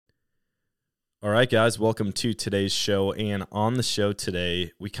All right, guys, welcome to today's show. And on the show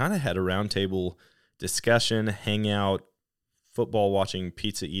today, we kind of had a roundtable discussion, hangout, football watching,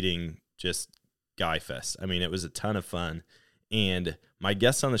 pizza eating, just guy fest. I mean, it was a ton of fun. And my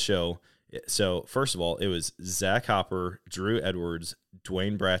guests on the show, so first of all, it was Zach Hopper, Drew Edwards,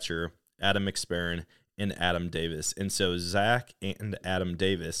 Dwayne Bratcher, Adam McSparron, and Adam Davis. And so Zach and Adam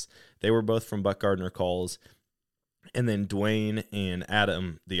Davis, they were both from Buck Gardner Calls. And then Dwayne and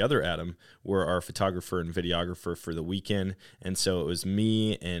Adam, the other Adam, were our photographer and videographer for the weekend. And so it was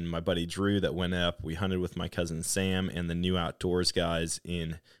me and my buddy Drew that went up. We hunted with my cousin Sam and the New Outdoors guys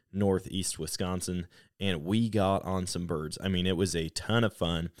in northeast Wisconsin, and we got on some birds. I mean, it was a ton of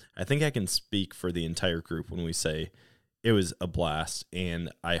fun. I think I can speak for the entire group when we say it was a blast,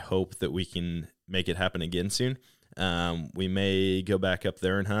 and I hope that we can make it happen again soon. We may go back up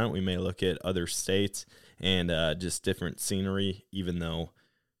there and hunt. We may look at other states and just different scenery, even though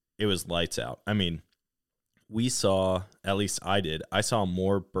it was lights out. I mean, we saw, at least I did, I saw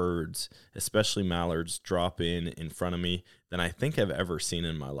more birds, especially mallards, drop in front of me than I think I've ever seen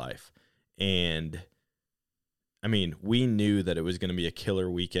in my life. And, I mean, we knew that it was going to be a killer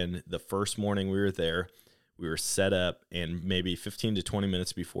weekend. The first morning we were there, we were set up, and maybe 15 to 20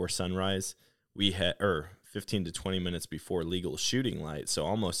 minutes before sunrise, 15 to 20 minutes before legal shooting light, so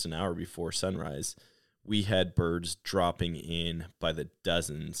almost an hour before sunrise, we had birds dropping in by the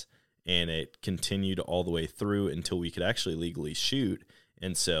dozens, and it continued all the way through until we could actually legally shoot.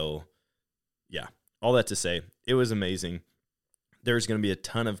 And so, yeah, all that to say, it was amazing. There's going to be a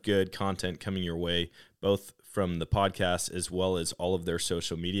ton of good content coming your way, both from the podcast as well as all of their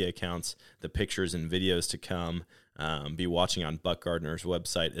social media accounts, the pictures and videos to come. Be watching on Buck Gardner's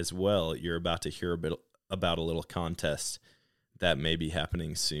website as well. You're about to hear a bit about a little contest that may be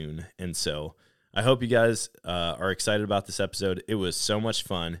happening soon. And so I hope you guys are excited about this episode. It was so much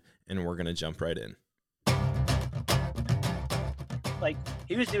fun, and we're going to jump right in. Like,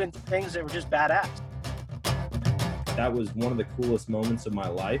 he was doing things that were just badass. That was one of the coolest moments of my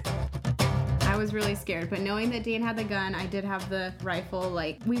life. I was really scared, but knowing that Dan had the gun, I did have the rifle,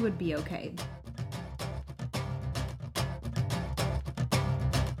 like, we would be okay.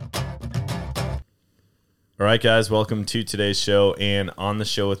 All right, guys, welcome to today's show. And on the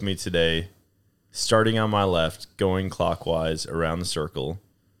show with me today, starting on my left, going clockwise around the circle,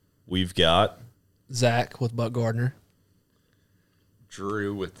 we've got Zach with Buck Gardner.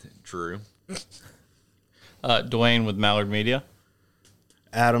 Drew with Drew. Dwayne with Mallard Media.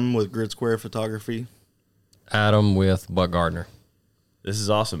 Adam with Grid Square Photography. Adam with Buck Gardner. This is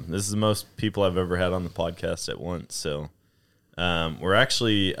awesome. This is the most people I've ever had on the podcast at once. So we're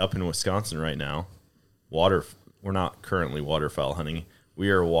actually up in Wisconsin right now. We're not currently waterfowl hunting. We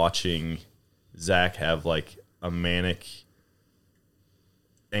are watching Zach have like a manic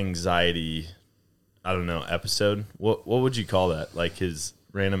anxiety, I don't know, episode. What would you call that? Like his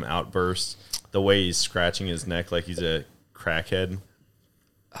random outburst, the way he's scratching his neck like he's a crackhead.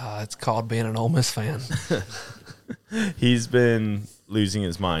 It's called being an Ole Miss fan. He's been losing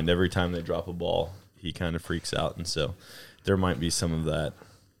his mind every time they drop a ball. He kind of freaks out, and so there might be some of that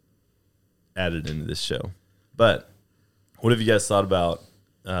added into this show. But what have you guys thought about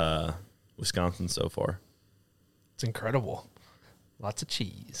Wisconsin so far? It's incredible. Lots of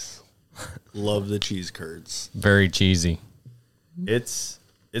cheese. Love the cheese curds. Very cheesy. It's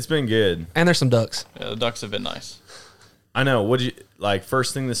been good. And there's some ducks. Yeah, the ducks have been nice. I know. What you like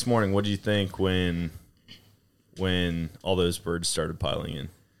first thing this morning? What did you think when all those birds started piling in?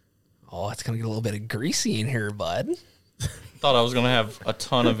 Oh, it's going to get a little bit of greasy in here, bud. Thought I was going to have a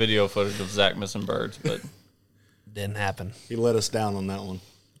ton of video footage of Zach missing birds, but Didn't happen. He let us down on that one.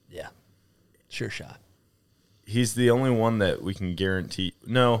 Yeah. Sure shot. He's the only one that we can guarantee.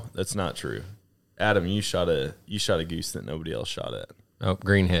 No, that's not true. Adam, you shot a goose that nobody else shot at. Oh,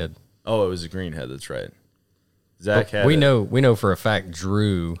 greenhead. Oh, it was a greenhead. That's right. Zach had. We know for a fact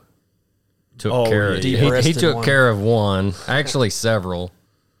Drew took care of. yeah. He took care of one, actually several,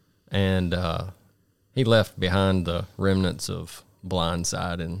 and he left behind the remnants of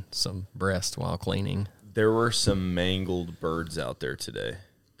blindside and some breast while cleaning. There were some mangled birds out there today.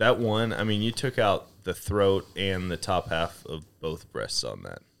 That one, I mean, you took out the throat and the top half of both breasts on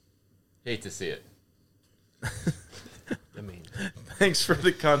that. Hate to see it. I mean, Thanks for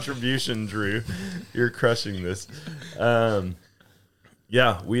the contribution, Drew. You're crushing this.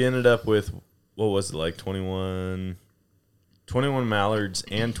 Yeah, we ended up with, what was it, like 21 mallards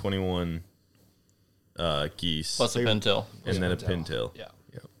and 21 geese. plus a pintail. And then a pintail. Yeah.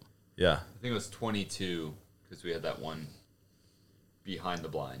 Yeah. I think it was 22 because we had that one behind the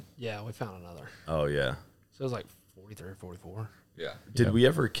blind. yeah, we found another. Oh, yeah. So it was like 43 or 44. Yeah. Did we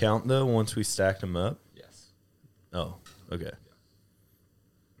ever count though once we stacked them up? Yes. Oh, okay.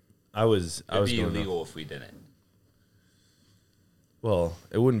 I was It'd be going illegal if we didn't. Well,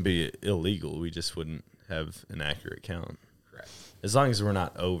 it wouldn't be illegal. We just wouldn't have an accurate count. Correct. As long as we're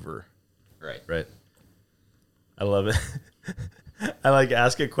not over, Right. right? I love it. I like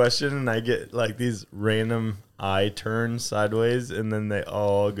ask a question and I get like these random eye turns sideways and then they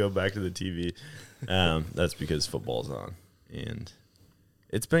all go back to the TV. That's because football's on. And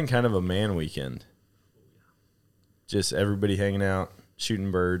it's been kind of a man weekend. Just everybody hanging out,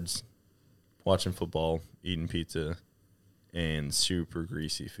 shooting birds, watching football, eating pizza, and super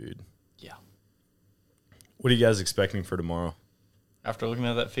greasy food. Yeah. What are you guys expecting for tomorrow? After looking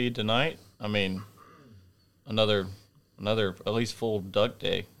at that feed tonight, I mean, another at least full duck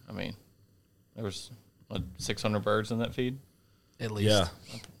day. I mean, there was 600 birds in that feed. At least. Yeah.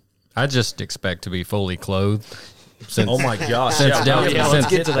 I just expect to be fully clothed. Since, Oh my gosh. Since Delta, let's since,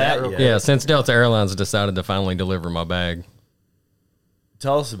 get to that. yeah, since Delta Airlines decided to finally deliver my bag.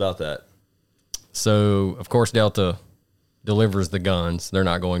 Tell us about that. So, of course, Delta delivers the guns. They're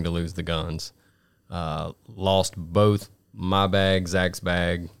not going to lose the guns. Lost both my bag, Zach's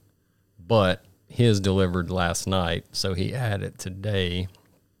bag, but his delivered last night, so he had it today.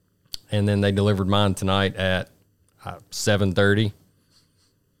 And then they delivered mine tonight at 7:30.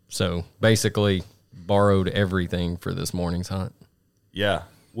 So, basically, borrowed everything for this morning's hunt. Yeah.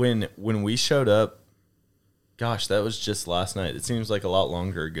 When we showed up, gosh, that was just last night. It seems like a lot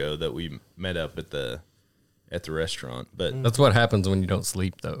longer ago that we met up at the restaurant. But That's what happens when you don't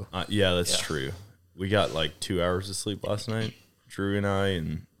sleep, though. yeah, that's true. We got like 2 hours of sleep last night. Drew and I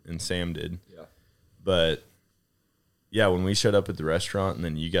and Sam did. Yeah. But yeah, when we showed up at the restaurant and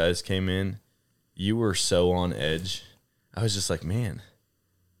then you guys came in, you were so on edge. I was just like, man,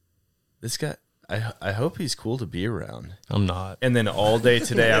 this guy, I hope he's cool to be around. I'm not. And then all day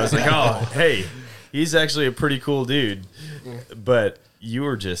today, I was like, oh, hey, he's actually a pretty cool dude. But you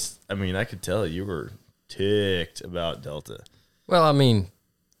were just, I mean, I could tell you were ticked about Delta. Well, I mean,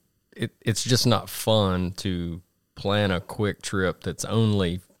 it's just not fun to plan a quick trip that's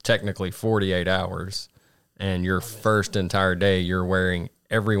only technically 48 hours, and your first entire day you're wearing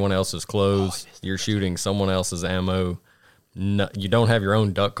everyone else's clothes, you're shooting someone else's ammo. No, you don't have your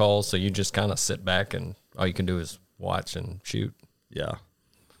own duck calls, so you just kind of sit back and all you can do is watch and shoot. Yeah.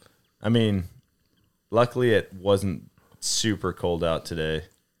 I mean, luckily it wasn't super cold out today,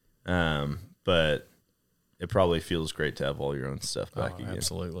 but it probably feels great to have all your own stuff back again.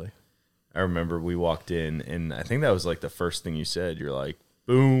 Absolutely. I remember we walked in, and I think that was like the first thing you said. You're like,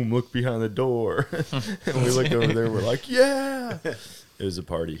 boom, look behind the door. And we looked over there, we're like, yeah. It was a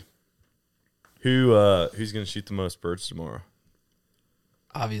party. Who's going to shoot the most birds tomorrow?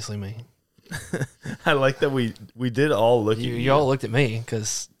 Obviously me. I like that we did all look at you. You all looked at me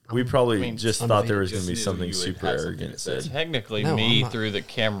because We probably just thought there was going to be Just knew something you would super have something arrogant to say. said. Technically, No, me I'm not. through the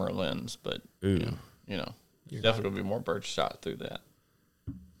camera lens, but Ooh. you know, definitely will be more birds shot through that.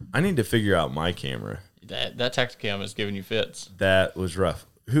 I need to figure out my camera. That Tacticam is giving you fits. That was rough.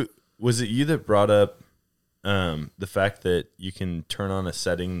 Who was it? You that brought up the fact that you can turn on a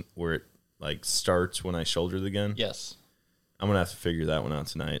setting where it like starts when I shoulder the gun. Yes. I'm gonna have to figure that one out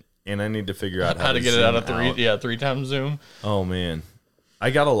tonight, and I need to figure out How to get it out of zoom three times zoom. Oh man, I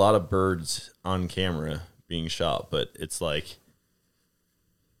got a lot of birds on camera being shot, but it's like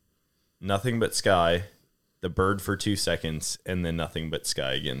nothing but sky, the bird for 2 seconds, and then nothing but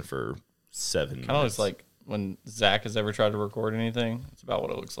sky again for 7 minutes. Kind of looks like when Zach has ever tried to record anything. It's about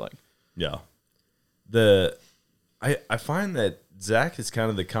what it looks like. Yeah. I find that Zach is kind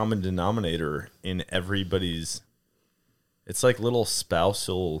of the common denominator in everybody's. It's like little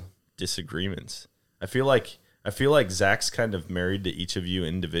spousal disagreements. I feel like Zach's kind of married to each of you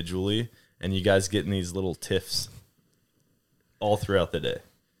individually, and you guys get in these little tiffs all throughout the day.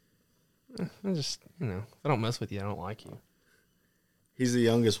 I just, if I don't mess with you, I don't like you. He's the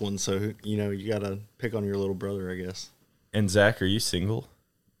youngest one, so you got to pick on your little brother, I guess. And Zach, are you single?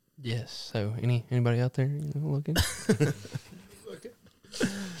 Yes. So anybody out there looking?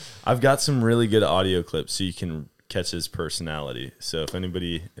 I've got some really good audio clips so you can catch his personality. So if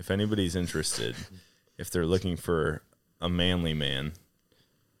anybody's interested, if they're looking for a manly man,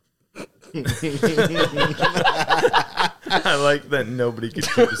 I like that nobody could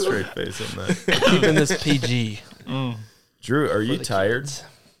keep a straight face on that. Keeping this PG. Drew, are you the tired? kids.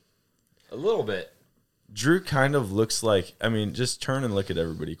 A little bit. Drew kind of looks like, I mean, just turn and look at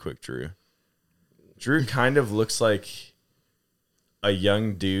everybody quick, Drew. Drew kind of looks like a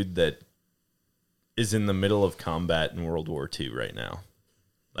young dude that is in the middle of combat in World War II right now.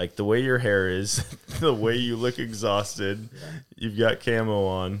 Like the way your hair is, the way you look exhausted. You've got camo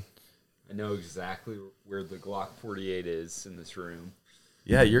on. I know exactly where the Glock 48 is in this room.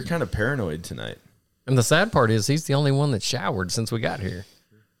 Yeah, you're kind of paranoid tonight. And the sad part is he's the only one that showered since we got here.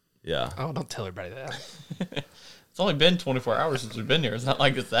 Yeah. Oh, don't tell everybody that. It's only been 24 hours since we've been here. It's not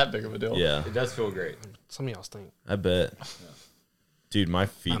like it's that big of a deal. Yeah. It does feel great. Some of y'all stink. I bet. Dude, my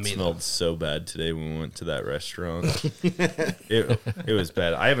feet Me smelled though. so bad today when we went to that restaurant. it was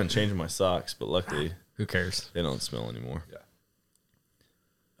bad. I haven't changed my socks, but luckily Who cares? they don't smell anymore.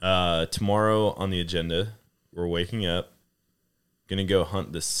 Yeah. Tomorrow on the agenda, we're waking up, gonna go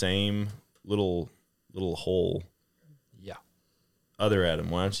hunt the same little hole. Yeah. Other Adam,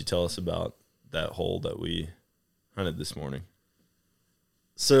 why don't you tell us about that hole that we hunted this morning?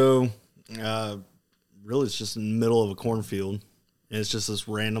 So, really, it's just in the middle of a cornfield. And it's just this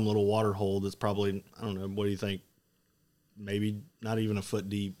random little water hole that's probably, I don't know, what do you think? Maybe not even a foot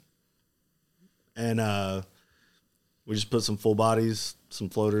deep. And we just put some full bodies, some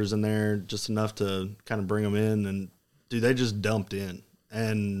floaters in there, just enough to kind of bring them in. And, dude, they just dumped in.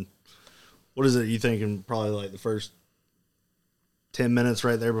 And what is it you think in probably like the first 10 minutes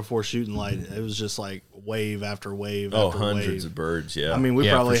right there before shooting light, it was just like wave after wave after Hundreds wave. of birds, yeah. I mean, we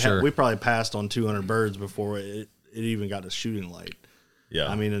Yeah, probably for sure. we probably passed on 200 birds before it even got to shooting light. yeah.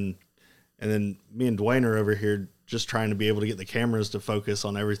 I mean, and then me and Dwayne are over here just trying to be able to get the cameras to focus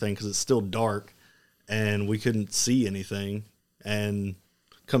on everything because it's still dark and we couldn't see anything. And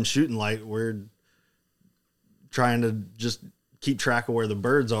come shooting light, we're trying to just keep track of where the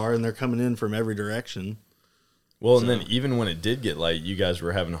birds are, and they're coming in from every direction. Well, and then even when it did get light, you guys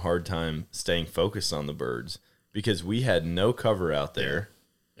were having a hard time staying focused on the birds because we had no cover out there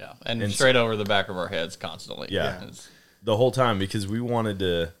Yeah, and, And straight over the back of our heads constantly. Yeah. It's- the whole time because we wanted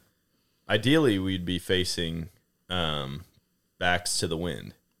to. Ideally, we'd be facing backs to the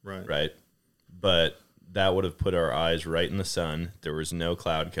wind, right? But that would have put our eyes right in the sun. There was no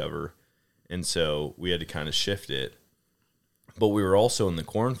cloud cover, and so we had to kind of shift it. But we were also in the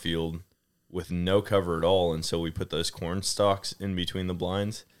cornfield with no cover at all, and so we put those corn stalks in between the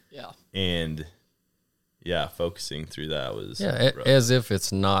blinds. yeah. And yeah, focusing through that was rough. As if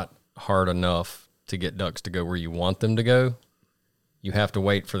it's not hard enough to get ducks to go where you want them to go. You have to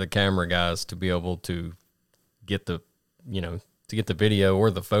wait for the camera guys to be able to get the, to get the video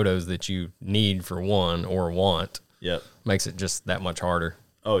or the photos that you need for one or want. Yep. Makes it just that much harder.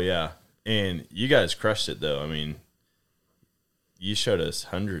 Oh yeah, and you guys crushed it though. I mean, you showed us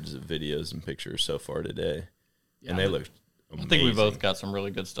hundreds of videos and pictures so far today, and they looked amazing. I think we both got some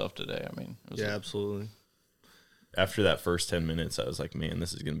really good stuff today. I mean, it was Yeah, absolutely. After that first 10 minutes, I was like, man,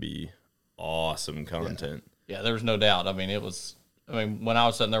 this is going to be awesome content. Yeah, there was no doubt. I mean, when I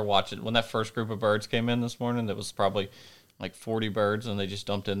was sitting there watching, when that first group of birds came in this morning, there was probably like 40 birds, and they just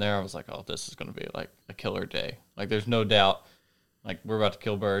dumped in there. I was like, oh, this is going to be like a killer day. Like, there's no doubt. Like, we're about to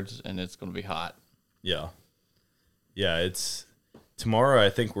kill birds, and it's going to be hot. Yeah. Yeah, it's tomorrow. I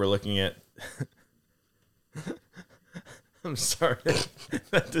think we're looking at. I'm sorry.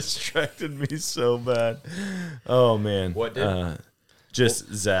 That distracted me so bad. Oh, man. What did?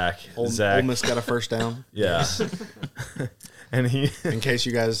 Just Zach. Ole Zach. Miss got a first down. Yeah. And he. In case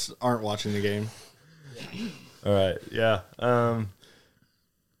you guys aren't watching the game. All right. Yeah.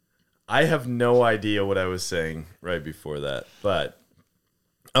 I have no idea what I was saying right before that, but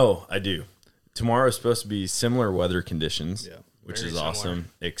I do. Tomorrow is supposed to be similar weather conditions, which very is similar.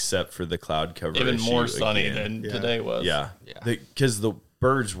 awesome, except for the cloud cover. Even more issue sunny again. than today was. Yeah. Because the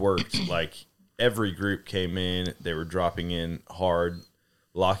birds worked like every group came in, they were dropping in hard,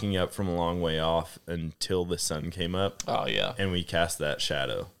 locking up from a long way off until the sun came up. Oh, yeah. And we cast that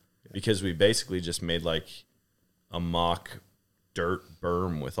shadow because we basically just made like a mock dirt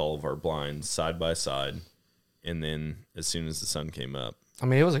berm with all of our blinds side by side. And then as soon as the sun came up, I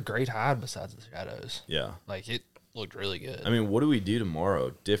mean, it was a great hide besides the shadows. yeah. Like, it looked really good. I mean, what do we do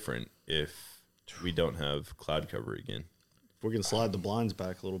tomorrow different if we don't have cloud cover again? If we can slide the blinds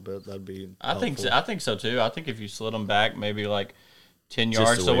back a little bit, that'd be I think so too. I think if you slid them back maybe like 10 Just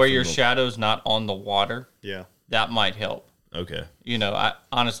yards, so away where from your the- shadow's not on the water, Yeah. that might help. Okay. I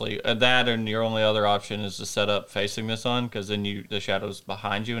honestly, that and your only other option is to set up facing the sun, because then the shadow's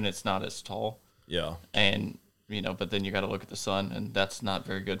behind you and it's not as tall. Yeah. And but then you got to look at the sun, and that's not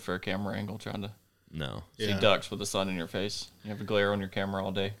very good for a camera angle. Trying to No. see ducks with the sun in your face, you have a glare on your camera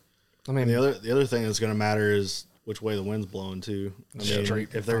all day. I mean, And the other thing that's going to matter is which way the wind's blowing too. I mean,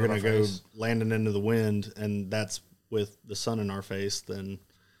 Straight if they're in going front to of go our face. landing into the wind, and that's with the sun in our face, then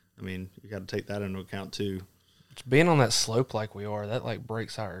I mean you got to take that into account too. being on that slope like we are, that like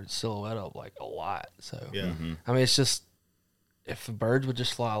breaks our silhouette up like a lot. So Yeah. I mean, it's just if the birds would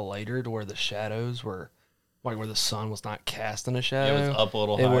just fly later to where the shadows were, like where the sun was not casting a shadow, It was up a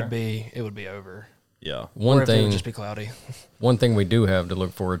little it higher. would be over. Yeah. Or One if it would thing, just be cloudy. one thing we do have to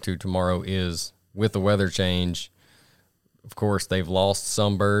look forward to tomorrow is with the weather change. Of course, they've lost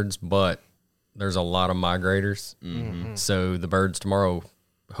some birds, but there's a lot of migrators. So the birds tomorrow,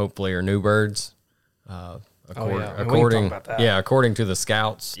 hopefully, are new birds. According to the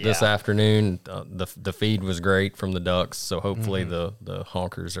scouts this afternoon, the feed was great from the ducks. So hopefully the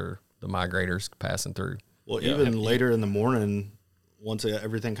honkers are the migrators passing through. Well, even later in the morning, once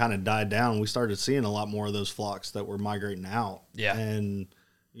everything kind of died down, we started seeing a lot more of those flocks that were migrating out. Yeah. And,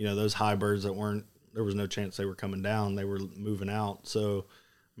 those high birds that there was no chance they were coming down, they were moving out. So,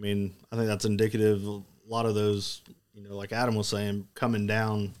 I mean, I think that's indicative of a lot of those, like Adam was saying, coming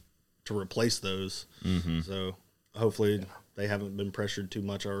down to replace those. So hopefully they haven't been pressured too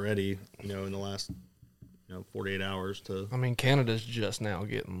much already, in the last, 48 hours to. I mean, Canada's just now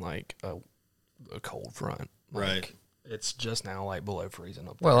getting like a cold front. Like, Right. It's just now like below freezing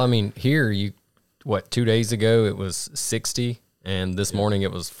up there. Well, I mean, here 2 days ago it was 60, and this morning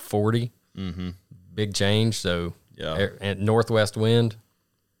it was 40. Big change. So and northwest wind,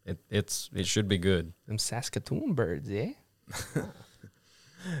 it should be good. Them Saskatoon birds, yeah.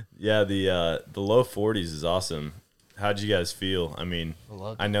 Yeah, the low 40s is awesome. How'd you guys feel? I mean,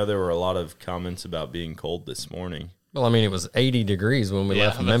 I know there were a lot of comments about being cold this morning. Well, I mean, it was 80 degrees when we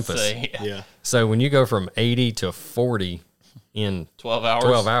left Memphis. Yeah. So when you go from 80 to 40 in 12 hours.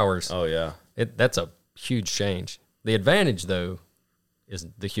 12 hours, Oh, yeah. that's a huge change. The advantage, though, is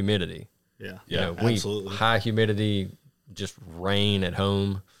the humidity. Yeah. Yeah, absolutely. High humidity, just rain at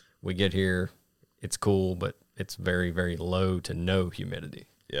home. We get here, it's cool, but it's very, very low to no humidity.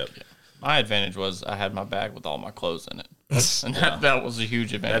 Yep. My advantage was I had my bag with all my clothes in it. And that was a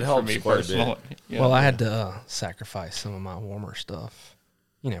huge advantage for helps me quite a bit. personally. Yeah. Well, I had to sacrifice some of my warmer stuff,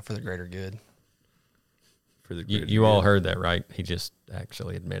 for the greater good. For the You all heard that, right? He just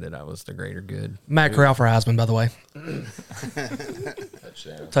actually admitted I was the greater good. Matt Corral for Heisman, by the way.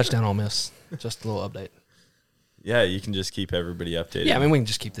 Touchdown Ole Miss. Just a little update. Yeah, you can just keep everybody updated. Yeah, I mean, we can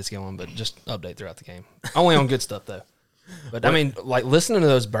just keep this going, but just update throughout the game. Only on good stuff, though. But, I mean, like, listening to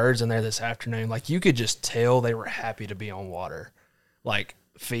those birds in there this afternoon, like, you could just tell they were happy to be on water. Like,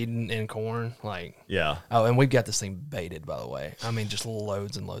 feeding in corn. Like, Yeah. oh, and we've got this thing baited, by the way. I mean, just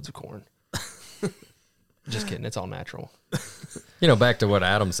loads and loads of corn. Just kidding. It's all natural. Back to what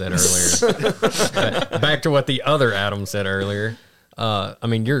Adam said earlier. Back to what the other Adam said earlier. I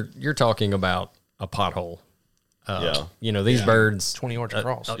mean, you're talking about a pothole. These birds, 20 yards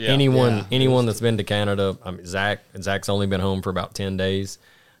across. anyone that's been to Canada, I mean, Zach's only been home for about 10 days.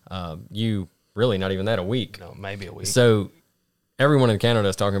 You really not even that, a week. No, maybe a week. So everyone in Canada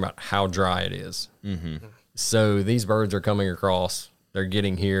is talking about how dry it is. So these birds are coming across, they're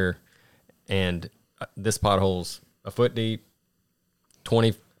getting here, and this pothole's a foot deep,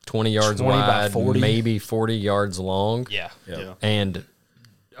 20 yards 20 by wide, 40. maybe 40 yards long. Yeah. And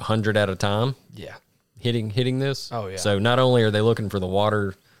 100 at a time Yeah. hitting this. Oh, yeah. So not only are they looking for the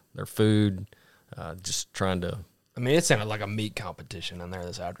water, their food, just trying to. I mean, it sounded like a meat competition in there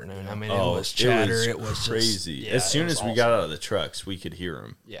this afternoon. I mean, it Oh, was chatter. It was crazy. Just, yeah, as soon it was as we awesome. got out of the trucks, we could hear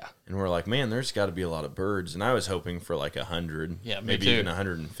them. Yeah. And we're like, man, there's got to be a lot of birds. And I was hoping for like 100, Yeah, me maybe too. even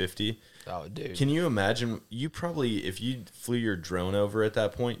 150. Oh, dude. Can you imagine? You probably, if you flew your drone over at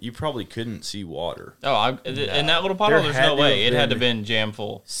that point, you probably couldn't see water. Oh, in that little pothole, There there's had no to way. have It had to been- been jam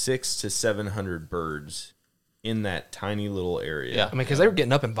full. 600 to 700 birds in that tiny little area. Yeah. I mean, because they were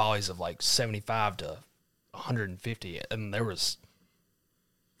getting up in volleys of like 75 to 150, and there was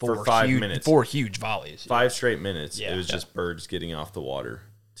For 5 minutes. 4 huge volleys. 5 straight minutes. Yeah. It was just birds getting off the water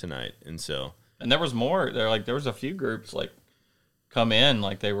tonight. And so, And there was more. There was a few groups like come in,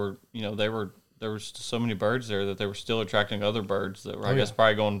 like there was so many birds there that they were still attracting other birds that were, I guess,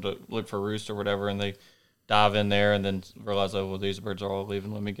 probably going to look for roost or whatever, and they dive in there and then realize, oh, well, these birds are all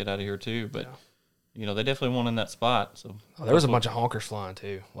leaving. Let me get out of here too. But they definitely won in that spot. So There was a bunch of honkers flying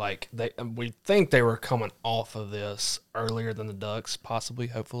too. Like we think they were coming off of this earlier than the ducks, possibly,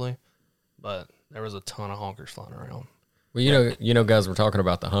 hopefully, but there was a ton of honkers flying around. Well, guys, we're talking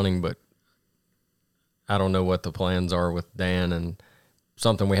about the hunting, but I don't know what the plans are with Dan, and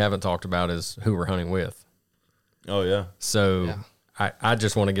something we haven't talked about is who we're hunting with. oh, yeah. So I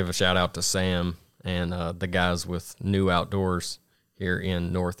just want to give a shout out to Sam and the guys with New Outdoors here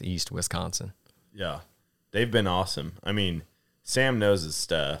in Northeast Wisconsin. Yeah. They've been awesome. I mean, Sam knows his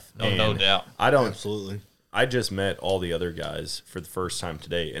stuff. Oh, no and doubt. Absolutely. I just met all the other guys for the first time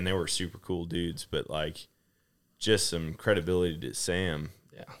today, and they were super cool dudes, but like just some credibility to Sam.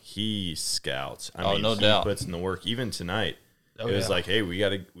 Yeah. He scouts. I Oh, mean, no he doubt. puts in the work. Even tonight, It was like, hey, we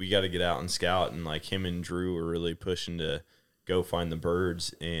gotta get out and scout, and like him and Drew were really pushing to go find the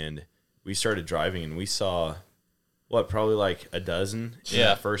birds, and we started driving, and we saw probably like a dozen in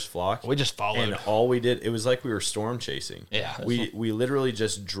that first flock. We just followed, and all we did, it was like we were storm chasing. Yeah, we literally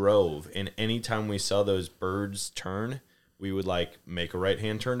just drove, and anytime we saw those birds turn, we would like make a right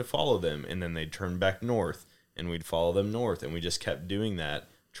hand turn to follow them, and then they'd turn back north, and we'd follow them north, and we just kept doing that,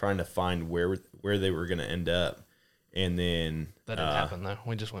 trying to find where they were going to end up. And then that didn't happen though.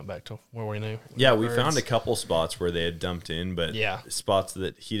 We just went back to where we knew. Yeah, we found a couple spots where they had dumped in, but yeah, spots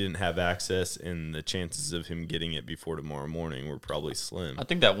that he didn't have access, and the chances of him getting it before tomorrow morning were probably slim. I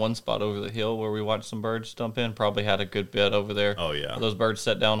think that one spot over the hill where we watched some birds dump in probably had a good bit over there. Oh yeah, those birds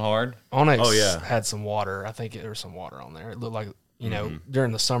set down hard. Onyx had some water. I think there was some water on there. It looked like, you know,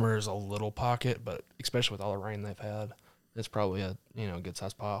 during the summer is a little pocket, but especially with all the rain they've had, it's probably a good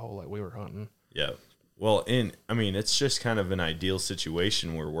sized pothole like we were hunting. Yeah. Well, I mean, it's just kind of an ideal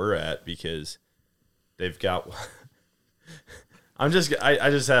situation where we're at, because they've got. I just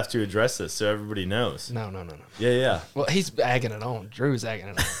have to address this so everybody knows. No. Yeah. Well, he's agging it on. Drew's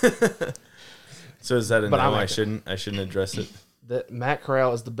agging it on. So is that a no? I shouldn't address it. That Matt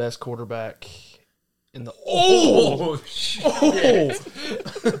Corral is the best quarterback in the. Oh!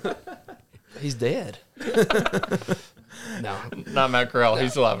 He's dead. No, not Matt Corral.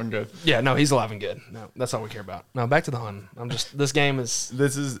 He's alive and good. Yeah, no, he's alive and good. No, that's all we care about. No, back to the hunting. This game is.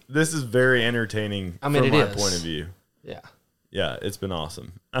 This is very entertaining. From my point of view. Yeah, it's been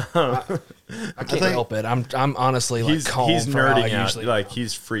awesome. I can't help it. I'm honestly like calm. He's nerding out. Like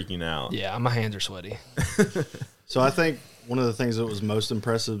he's freaking out. Yeah, my hands are sweaty. So I think one of the things that was most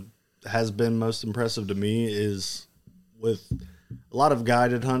impressive to me is with a lot of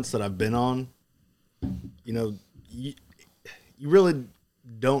guided hunts that I've been on. You know, you really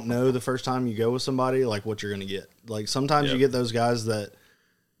don't know the first time you go with somebody like what you're going to get. Like sometimes you get those guys that,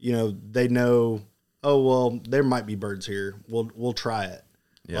 you know, they know, oh well, there might be birds here. We'll try it.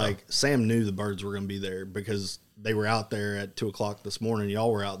 Yeah. Like Sam knew the birds were going to be there because they were out there at 2:00 this morning.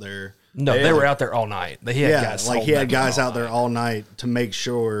 Y'all were out there. No, they were out there all night. He had guys out there all night to make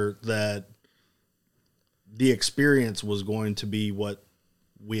sure that the experience was going to be what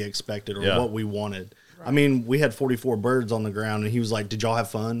we expected or what we wanted. Right. I mean, we had 44 birds on the ground, and he was like, "Did y'all have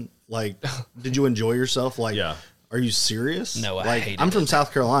fun? Like, did you enjoy yourself? Like, are you serious? No, I'm from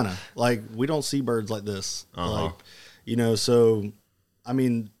South Carolina. Like, we don't see birds like this. Like, you know, so I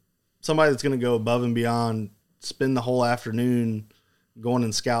mean, somebody that's going to go above and beyond, spend the whole afternoon going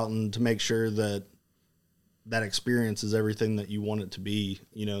and scouting to make sure that that experience is everything that you want it to be,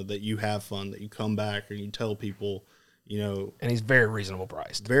 you know, that you have fun, that you come back or you tell people, you know. And he's very reasonable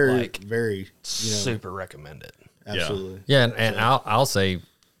priced. Very, super recommended. Absolutely. Yeah, and I'll say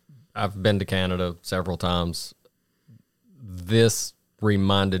I've been to Canada several times. This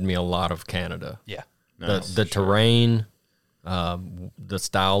reminded me a lot of Canada. Yeah. The terrain, the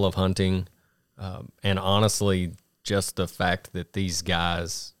style of hunting, and honestly, just the fact that these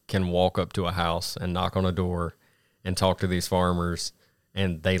guys can walk up to a house and knock on a door and talk to these farmers,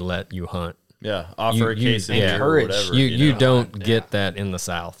 and they let you hunt. Yeah, offer a case of beer or whatever. You don't get that in the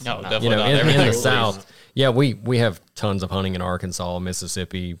South. No, definitely not. In the South, we have tons of hunting in Arkansas,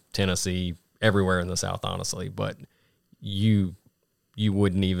 Mississippi, Tennessee, everywhere in the South, honestly. But you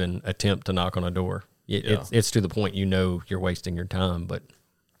wouldn't even attempt to knock on a door. It's to the point you're wasting your time. But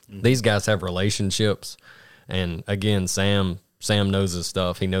these guys have relationships, and again, Sam knows his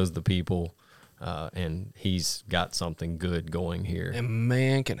stuff. He knows the people. And he's got something good going here. And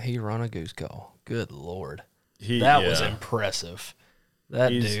man, can he run a goose call? Good Lord. That was impressive.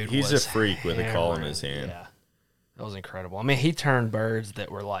 He's a freak with a call in his hand. Yeah. That was incredible. I mean, he turned birds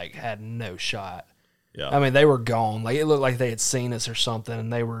that were like, had no shot. Yeah. I mean, they were gone. Like, it looked like they had seen us or something,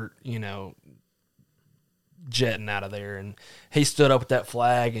 and they were, you know, jetting out of there. And he stood up with that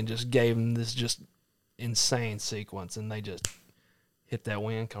flag and just gave them this just insane sequence, and they just hit that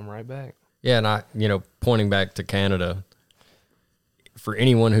wind, come right back. Yeah, and pointing back to Canada, for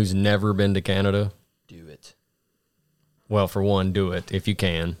anyone who's never been to Canada, do it. Well, for one, do it if you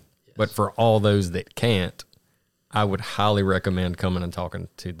can. Yes. But for all those that can't, I would highly recommend coming and talking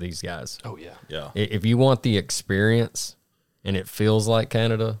to these guys. Oh, yeah. Yeah. If you want the experience and it feels like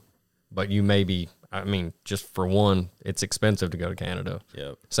Canada, but you maybe, just for one, it's expensive to go to Canada.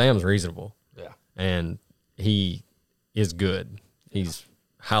 Yep. Sam's reasonable. Yeah. And he is good. He's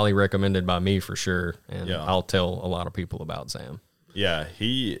highly recommended by me for sure, and I'll tell a lot of people about Sam. Yeah,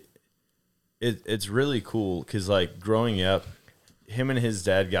 it's really cool because like growing up, him and his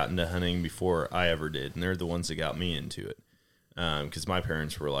dad got into hunting before I ever did, and they're the ones that got me into it. Because my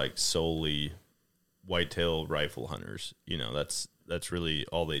parents were like solely whitetail rifle hunters. That's really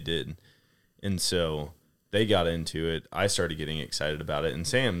all they did. And so they got into it. I started getting excited about it. And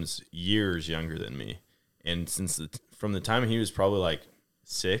Sam's years younger than me. And from the time he was probably like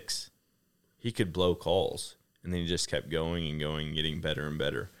 6, he could blow calls. And then he just kept going and going, getting better and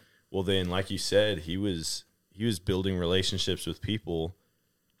better. Well, then, like you said, he was building relationships with people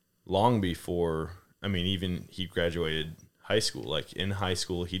long before, even he graduated high school. Like in high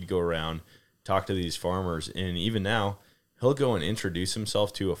school, he'd go around, talk to these farmers. And even now, he'll go and introduce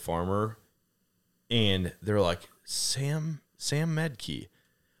himself to a farmer. And they're like, Sam Medkey.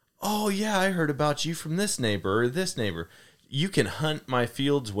 Oh, yeah, I heard about you from this neighbor or this neighbor. You can hunt my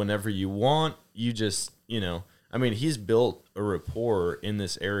fields whenever you want. You just, he's built a rapport in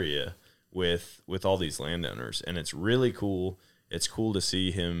this area with all these landowners, and it's really cool. It's cool to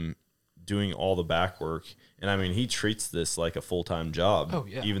see him doing all the back work. And, he treats this like a full-time job. Oh,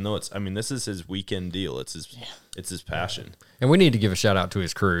 yeah. Even though this is his weekend deal. It's his passion. And we need to give a shout out to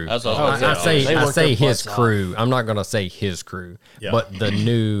his crew. That's all I say his butts crew. I'm not going to say his crew, but the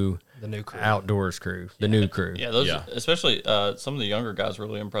new crew. outdoors crew, the new crew. Yeah, those especially some of the younger guys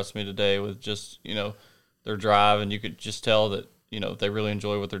really impressed me today with just their drive, and you could just tell that they really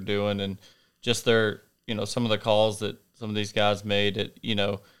enjoy what they're doing, and just their some of the calls that some of these guys made at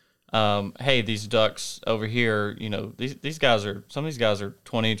hey, these ducks over here, these guys are, some of these guys are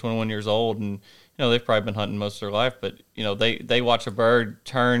 20, 21 years old, and they've probably been hunting most of their life, but they watch a bird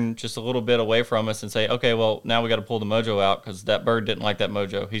turn just a little bit away from us and say, okay, well, now we got to pull the mojo out because that bird didn't like that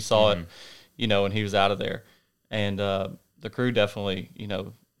mojo. He saw it, and he was out of there. And the crew definitely,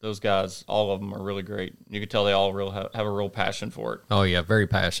 those guys, all of them are really great. You could tell they all have a real passion for it. Oh yeah, very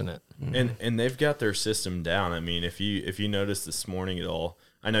passionate. And they've got their system down. If you noticed this morning at all,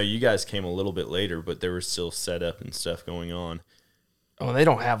 I know you guys came a little bit later, but there was still setup and stuff going on. Oh, they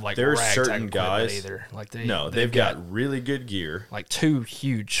don't have there's ragtag certain guys either. Like they've got really good gear. Like 2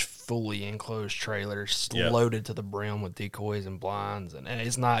 huge, fully enclosed trailers loaded to the brim with decoys and blinds, and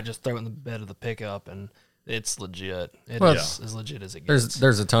it's not just throwing the bed of the pickup, and it's legit. It's as legit as it gets.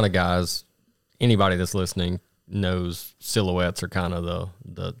 There's a ton of guys. Anybody that's listening knows silhouettes are kind of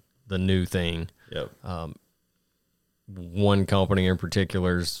the new thing. Yep. One company in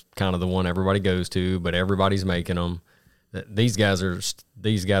particular is kind of the one everybody goes to, but everybody's making them. These guys are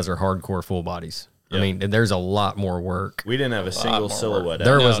hardcore full bodies. Yep. There's a lot more work. We didn't have a single silhouette.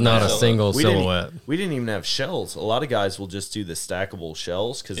 There was not a single silhouette. We didn't even have shells. A lot of guys will just do the stackable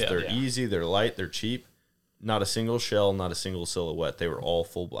shells because they're easy, they're light, they're cheap. Not a single shell, not a single silhouette. They were all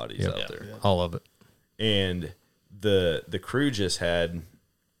full bodies out there. Yeah. All of it. And the crew just had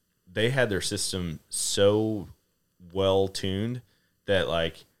their system so well tuned that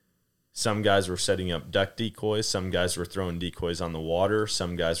like some guys were setting up duck decoys, some guys were throwing decoys on the water,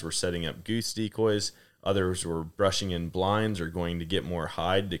 some guys were setting up goose decoys, others were brushing in blinds or going to get more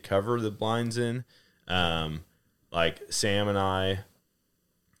hide to cover the blinds in. Like Sam and I,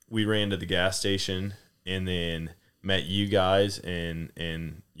 we ran to the gas station and then met you guys,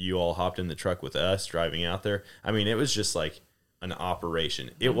 and you all hopped in the truck with us driving out there. It was just like an operation.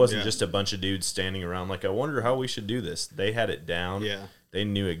 It wasn't just a bunch of dudes standing around like, I wonder how we should do this. They had it down. Yeah. They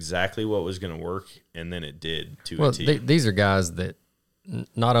knew exactly what was going to work, and then it did to a T. These are guys that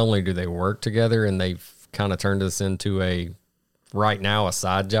not only do they work together, and they've kind of turned this into a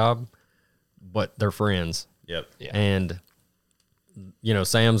side job, but they're friends. Yep. Yeah. And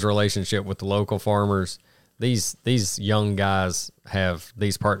Sam's relationship with the local farmers, these young guys have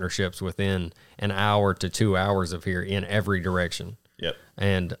these partnerships within an hour to 2 hours of here in every direction. Yep.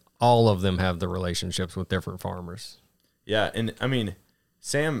 And all of them have the relationships with different farmers. Yeah, and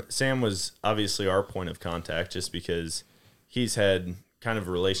Sam was obviously our point of contact just because he's had kind of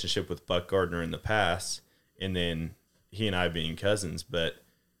a relationship with Buck Gardner in the past, and then he and I being cousins. But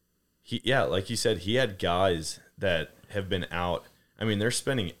like you said, he had guys that have been out. They're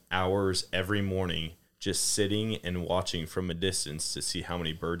spending hours every morning just sitting and watching from a distance to see how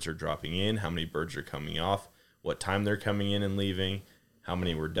many birds are dropping in, how many birds are coming off, what time they're coming in and leaving, how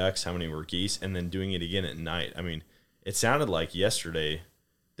many were ducks, how many were geese, and then doing it again at night. It sounded like yesterday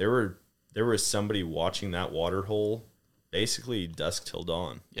there was somebody watching that water hole basically dusk till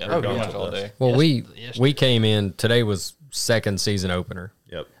dawn. Yeah, Dawn much till all dusk. day. Well, we came in, today was second season opener.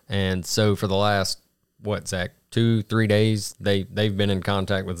 Yep. And so for the last, Zach, 2-3 days, they've been in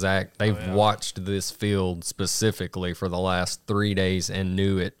contact with Zach. They've watched this field specifically for the last 3 days and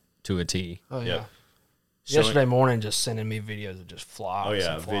knew it to a T. Oh, yeah. Yep. Yesterday morning, just sending me videos of just flocks. Oh,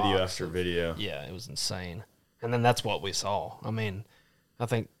 yeah, and video flocks after of- video. Yeah, it was insane. And then that's what we saw. I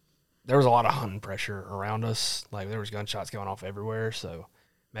think there was a lot of hunting pressure around us. Like, there was gunshots going off everywhere. So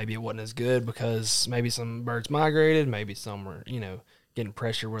maybe it wasn't as good because maybe some birds migrated, maybe some were, getting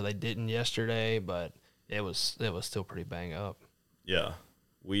pressure where they didn't yesterday, but it was still pretty bang up. Yeah.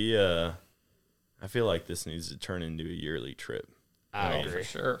 I feel like this needs to turn into a yearly trip. I agree. For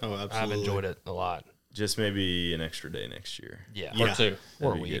sure. Oh, absolutely. I've enjoyed it a lot. Just maybe an extra day next year. Yeah. Or two.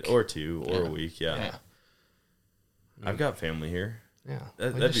 Or a That'd be week. good. Or two, or a week, yeah. Yeah. I've got family here. Yeah.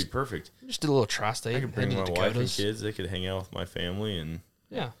 That'd be perfect. Just did a little tri-state. I could bring head my to wife and Dakotas. kids. They could hang out with my family, and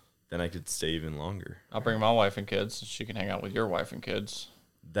Yeah. then I could stay even longer. I'll bring my wife and kids. She can hang out with your wife and kids.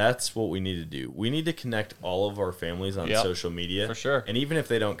 That's what we need to do. We need to connect all of our families on Yep, social media. for sure. And even if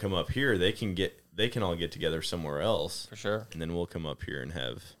they don't come up here, they can all get together somewhere else. For sure. And then we'll come up here and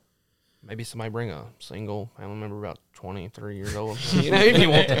have Maybe somebody bring a single family member about 23 years old. If you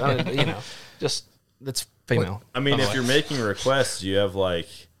want to, just that's female. I mean, by the if way. you're making requests, do you have like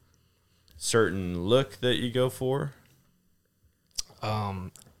certain look that you go for?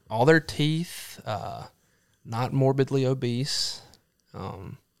 All their teeth, not morbidly obese.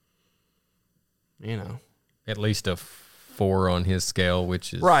 At least a 4 on his scale,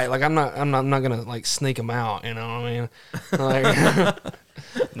 which is Right, like I'm not gonna like sneak them out. You know what I mean? Like,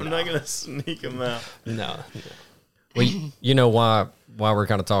 I'm not gonna sneak them out. no. Well, you know why we're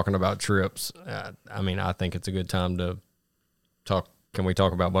kind of talking about trips. I mean, I think it's a good time to talk. Can we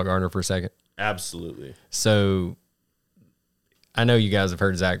talk about Buck Gardner for a second? Absolutely. So I know you guys have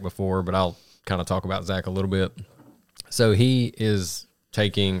heard Zach before, but I'll kind of talk about Zach a little bit. So he is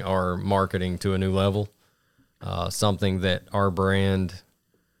taking our marketing to a new level, something that our brand,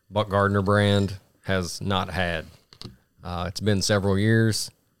 Buck Gardner brand, has not had. It's been several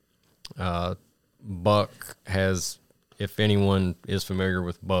years. Buck has, if anyone is familiar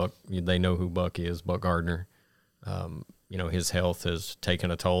with Buck, they know who Buck is, Buck Gardner. His health has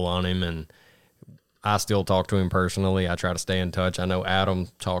taken a toll on him, and I still talk to him personally. I try to stay in touch. I know Adam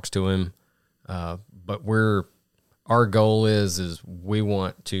talks to him, but our goal is we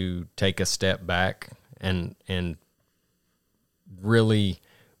want to take a step back and really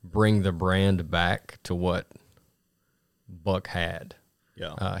bring the brand back to what Buck had.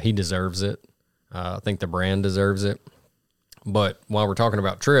 Yeah. He deserves it. I think the brand deserves it. But while we're talking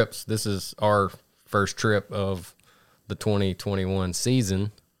about trips, this is our first trip of the 2021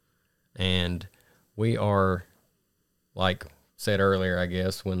 season, and we are, like said earlier, I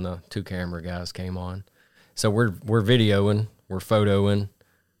guess, when the 2 camera guys came on. So we're videoing, we're photoing.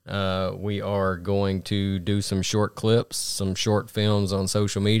 We are going to do some short clips, some short films on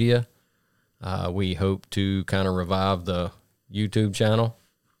social media. We hope to kind of revive the YouTube channel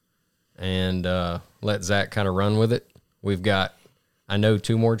and let Zach kind of run with it. We've got, I know,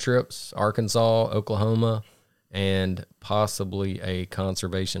 2 more trips, Arkansas, Oklahoma, and possibly a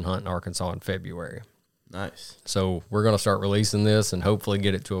conservation hunt in Arkansas in February. Nice. So we're going to start releasing this and hopefully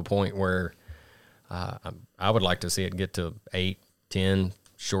get it to a point where I would like to see it get to 8, 10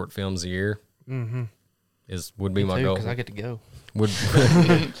 short films a year. Mm-hmm. Would be my goal. Because I get to go.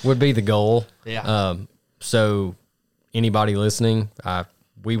 Would be the goal. Yeah. So anybody listening,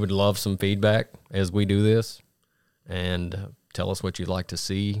 we would love some feedback as we do this, and tell us what you'd like to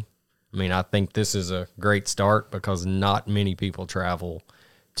see. I mean, I think this is a great start because not many people travel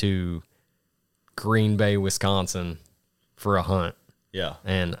to Green Bay, Wisconsin for a hunt. Yeah.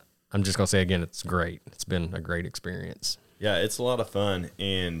 And I'm just going to say again, it's great. It's been a great experience. Yeah, it's a lot of fun.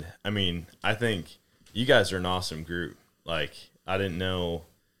 And, I mean, I think you guys are an awesome group. Like, I didn't know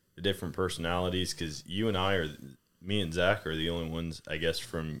the different personalities because you and me and Zach are the only ones, I guess,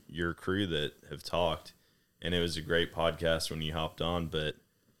 from your crew that have talked. And it was a great podcast when you hopped on. But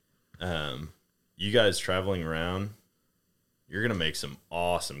you guys traveling around, you're going to make some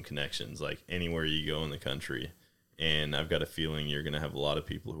awesome connections, like anywhere you go in the country. And I've got a feeling you're going to have a lot of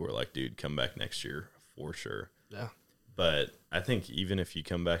people who are like, dude, come back next year for sure. Yeah. But I think even if you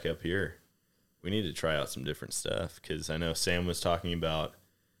come back up here, we need to try out some different stuff, because I know Sam was talking about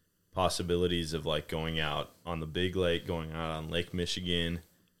possibilities of like going out on the big lake, going out on Lake Michigan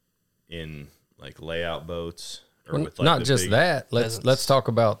in like layout boats. Or Well, with like not the just big, that. Let's talk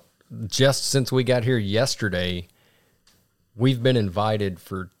about, just since we got here yesterday, we've been invited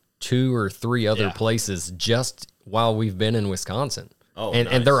for 2 or 3 other Yeah. places just while we've been in Wisconsin. Oh, and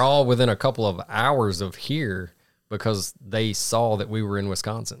nice. they're all within a couple of hours of here because they saw that we were in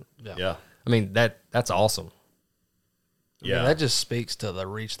Wisconsin. Yeah. I mean, that's awesome. Yeah. I mean, that just speaks to the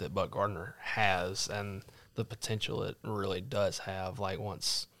reach that Buck Gardner has and the potential it really does have. Like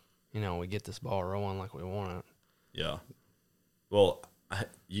once, we get this ball rolling like we want it. Yeah. Well,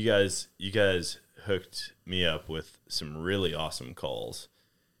 you guys hooked me up with some really awesome calls,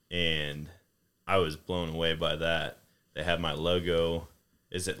 and I was blown away by that. They had my logo,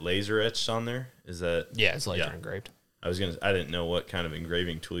 Is it laser etched on there? Is that? Yeah, it's laser engraved. I didn't know what kind of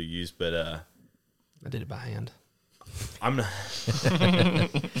engraving tool you used, but I did it by hand. I'm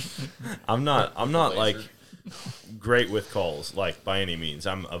not. I'm not like great with calls, like by any means.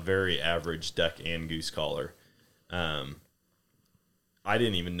 I'm a very average duck and goose caller. I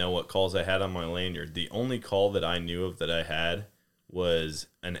didn't even know what calls I had on my lanyard. The only call that I knew of that I had was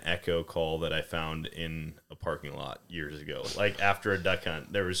an echo call that I found in a parking lot years ago. Like after a duck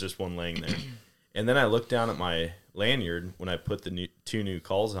hunt, there was just one laying there. And then I looked down at my lanyard when I put the two new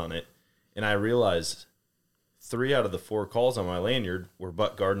calls on it, and I realized 3 out of the 4 calls on my lanyard were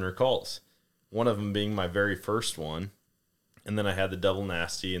Buck Gardner calls. One of them being my very first one, and then I had the double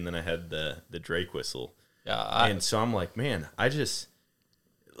nasty, and then I had the Drake whistle. Yeah, and so I'm like, man, I just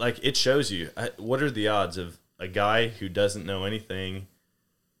like it shows you what are the odds of a guy who doesn't know anything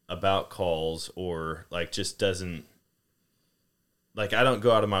about calls or like just doesn't like I don't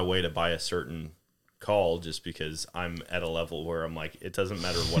go out of my way to buy a certain call just because I'm at a level where I'm like it doesn't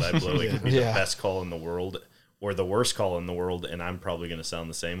matter what I blow, it could be the best call in the world or the worst call in the world, and I'm probably going to sound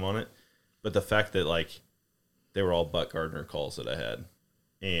the same on it. But the fact that like they were all Buck Gardner calls that I had,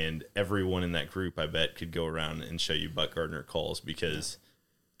 and everyone in that group I bet could go around and show you Buck Gardner calls because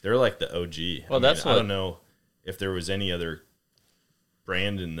they're like the OG. Well, I don't know if there was any other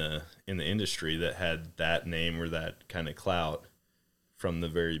brand in the industry that had that name or that kind of clout from the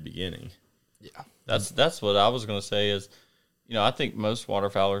very beginning. Yeah, that's what I was going to say is, I think most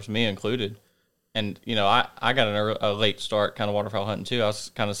waterfowlers, me included, and, I got a late start kind of waterfowl hunting too. I was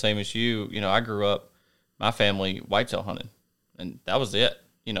kind of same as you. I grew up, my family whitetail hunted, and that was it.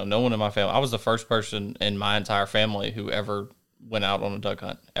 No one in my family, I was the first person in my entire family who ever went out on a duck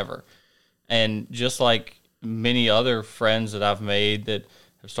hunt ever. And just like many other friends that I've made that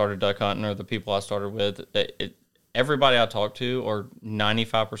have started duck hunting or the people I started with, everybody I talked to, or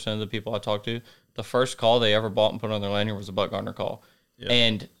 95% of the people I talked to, the first call they ever bought and put on their lanyard was a Buck Gardner call. Yep.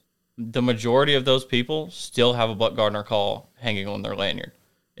 And the majority of those people still have a Buck Gardner call hanging on their lanyard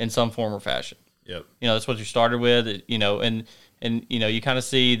in some form or fashion. Yep. That's what you started with, and you kind of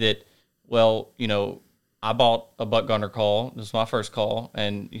see that, well, I bought a Buck Gardner call. This is my first call,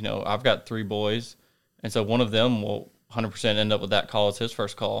 and, I've got 3 boys, and so one of them will 100% end up with that call as his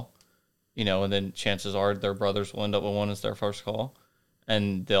first call, and then chances are their brothers will end up with one as their first call,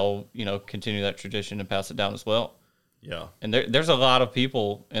 and they'll, continue that tradition and pass it down as well. Yeah. And there's a lot of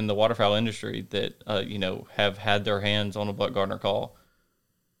people in the waterfowl industry that, have had their hands on a Buck Gardner call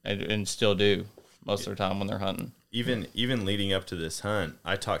and still do most of their time when they're hunting. Even leading up to this hunt,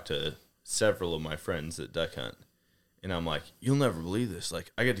 I talked to several of my friends that duck hunt, and I'm like, you'll never believe this.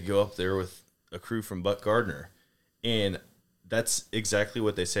 Like, I get to go up there with a crew from Buck Gardner, and that's exactly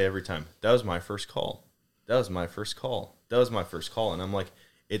what they say every time. That was my first call. That was my first call. That was my first call. And I'm like,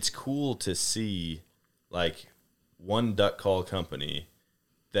 it's cool to see, like, one duck call company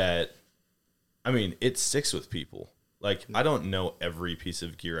that, I mean, it sticks with people. Like, I don't know every piece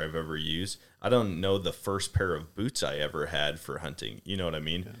of gear I've ever used. I don't know the first pair of boots I ever had for hunting. You know what I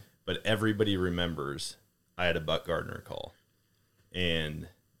mean? Okay. But everybody remembers I had a Buck Gardner call. And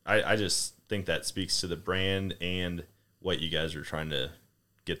I just think that speaks to the brand and what you guys are trying to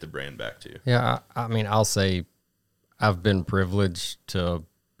get the brand back to. Yeah, I mean, I'll say I've been privileged to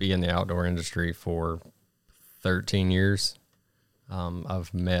be in the outdoor industry for 13 years.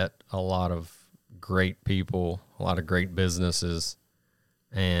 I've met a lot of great people, a lot of great businesses,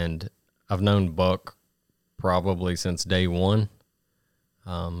 and I've known Buck probably since day one.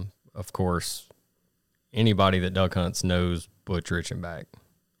 Of course, anybody that duck hunts knows Butch Richenbach.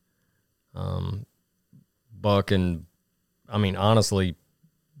 Buck and, I mean, honestly,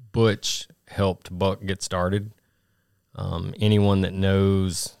 Butch helped Buck get started. Anyone that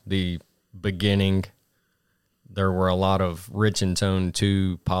knows the beginning, there were a lot of Rich and Tone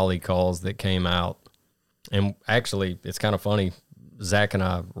 2 poly calls that came out. And actually, it's kind of funny. Zach and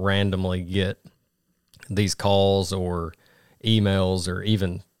I randomly get these calls or emails or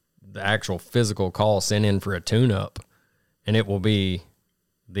even the actual physical call sent in for a tune-up, and it will be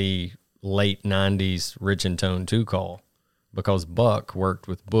the late 90s Rich and Tone 2 call because Buck worked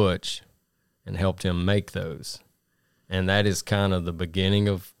with Butch and helped him make those. And that is kind of the beginning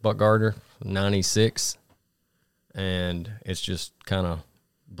of Buck Gardner, 96. And it's just kind of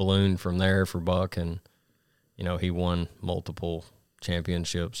ballooned from there for Buck. And, he won multiple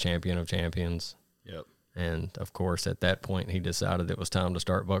championships, champion of champions. Yep. And, of course, at that point, he decided it was time to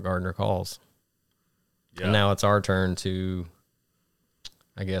start Buck Gardner calls. Yeah. And now it's our turn to,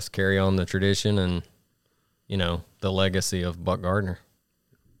 I guess, carry on the tradition and, the legacy of Buck Gardner.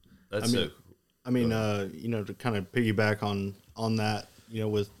 That's to kind of piggyback on that,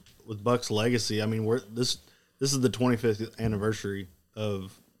 with Buck's legacy, I mean, this is the 25th anniversary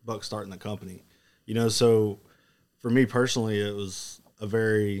of Buck starting the company, so for me personally, it was a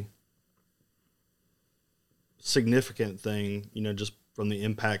very significant thing, just from the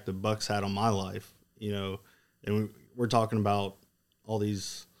impact that Buck's had on my life, and we're talking about all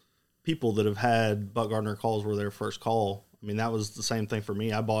these people that have had Buck Gardner calls were their first call. I mean, that was the same thing for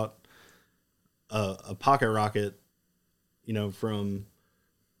me. I bought a pocket rocket, from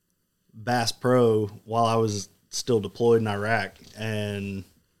Bass Pro while I was still deployed in Iraq. And,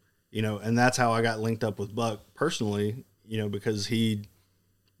 and that's how I got linked up with Buck personally, because he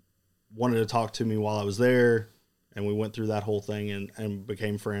wanted to talk to me while I was there. And we went through that whole thing and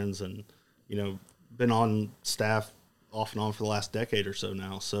became friends and, been on staff off and on for the last decade or so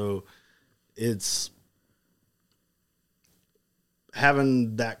now. So it's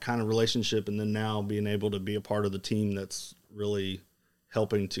having that kind of relationship and then now being able to be a part of the team that's really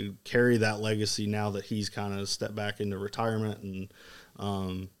helping to carry that legacy now that he's kind of stepped back into retirement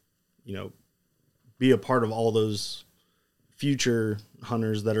and, be a part of all those future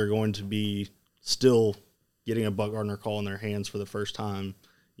hunters that are going to be still getting a Buck Gardner call in their hands for the first time.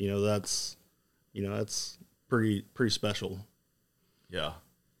 That's pretty special. Yeah.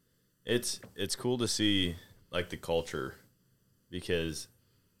 It's cool to see like the culture, because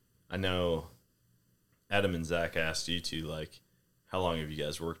I know Adam and Zach asked you two, like, how long have you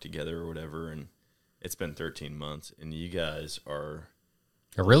guys worked together or whatever? And it's been 13 months and you guys are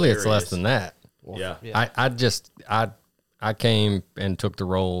really hilarious. It's less than that. Yeah. I came and took the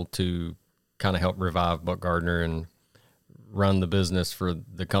role to kind of help revive Buck Gardner and run the business for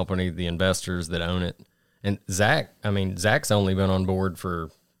the company, the investors that own it. And Zach's only been on board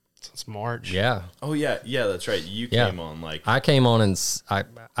since March. Yeah. Oh yeah. Yeah, that's right. You came on like I came on and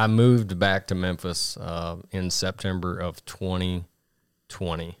I moved back to Memphis in September of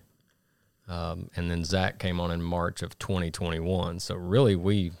 2020. And then Zach came on in March of 2021. So really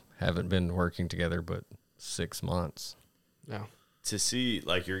we haven't been working together but 6 months. Yeah. to see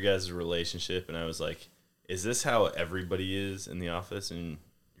like your guys' relationship, and I was like, is this how everybody is in the office? And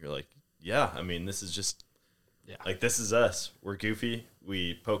you're like, yeah, I mean, this is just like, this is us. We're goofy.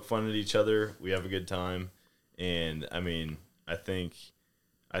 We poke fun at each other. We have a good time. And I mean, I think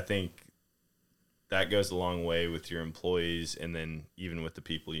that goes a long way with your employees, and then even with the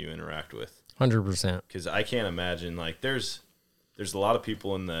people you interact with. 100%. Because I can't imagine, like, there's a lot of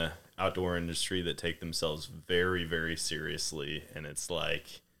people in the outdoor industry that take themselves very, very seriously, and it's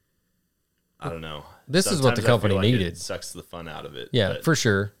like, I don't know. This is what the company needed. It sucks the fun out of it. Yeah, for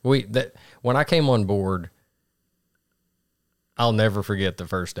sure. When I came on board, I'll never forget the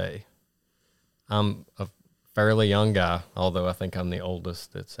first day. I'm a fairly young guy, although I think I'm the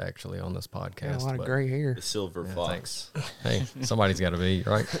oldest that's actually on this podcast. Yeah, a lot of gray hair. The silver fox. Hey, somebody's got to be,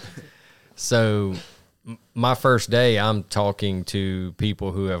 right? So my first day, I'm talking to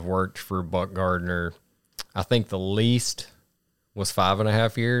people who have worked for Buck Gardner. I think the least was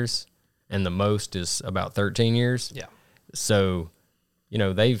 5.5 years, and the most is about 13 years. Yeah. So,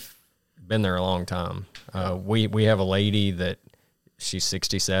 they've been there a long time. We have a lady that she's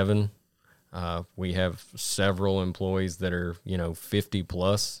 67. We have several employees that are, 50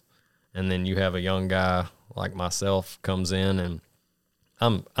 plus. And then you have a young guy like myself comes in, and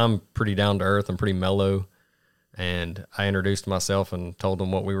I'm pretty down to earth. I'm pretty mellow. And I introduced myself and told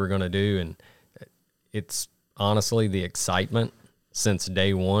them what we were going to do. And it's honestly the excitement since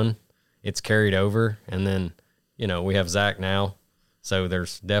day one. It's carried over. And then, we have Zach now. So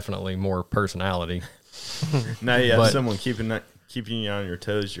there's definitely more personality. Now you have someone keeping you on your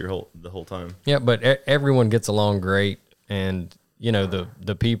toes the whole time. Yeah, but everyone gets along great, and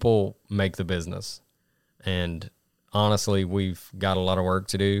the people make the business. And honestly, we've got a lot of work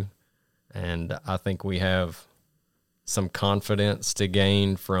to do, and I think we have some confidence to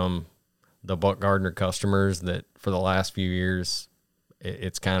gain from the Buck Gardner customers that for the last few years,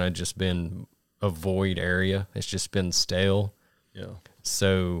 it's kind of just been a void area. It's just been stale. Yeah.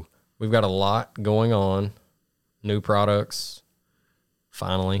 So we've got a lot going on, new products.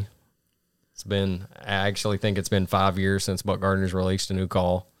 Finally, I actually think it's been 5 years since Buck Gardner's released a new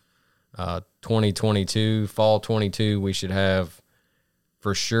call. 2022, fall 22, we should have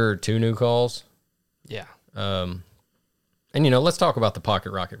for sure 2 new calls. Yeah. And let's talk about the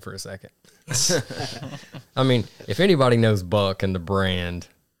Pocket Rocket for a second. I mean, if anybody knows Buck and the brand,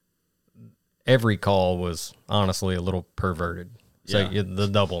 every call was honestly a little perverted. So the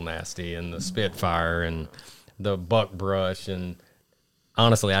double nasty and the Spitfire and the buck brush, and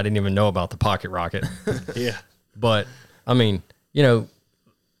honestly, I didn't even know about the Pocket Rocket. Yeah. But I mean,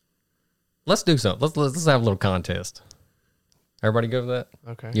 let's do something. Let's have a little contest. Everybody go with that?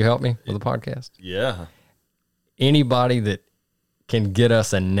 Okay. You help me with the podcast? Yeah. Anybody that can get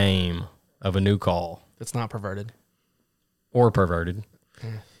us a name of a new call It's not perverted. or perverted,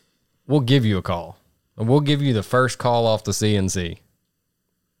 we'll give you a call. And we'll give you the first call off the CNC.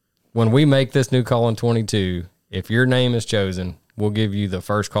 When we make this new call in 22, if your name is chosen, we'll give you the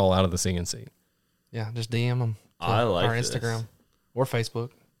first call out of the CNC. Yeah, just DM them. I like our this. Instagram or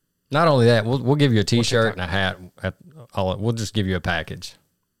Facebook. Not only that, we'll give you a T-shirt TikTok. and a hat. We'll just give you a package.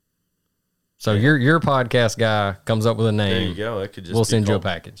 So your podcast guy comes up with a There you name. go. It could just We'll be send you a called-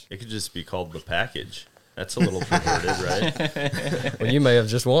 package. It could just be called the package. That's a little perverted, right? Well, you may have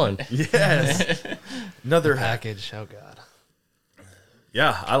just won. Yes. Another hack. Package. Oh God.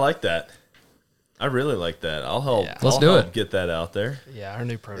 Yeah, I like that. I really like that. I'll help. Yeah. Let's I'll do help it. Get that out there. Yeah, our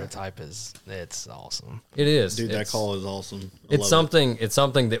new prototype it's awesome. It is. Dude, that It's- call is awesome. I It's love something. It's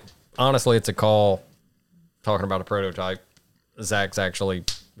something that honestly, it's a call. Talking about a prototype, Zach's actually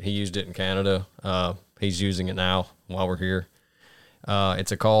he used it in Canada. He's using it now while we're here.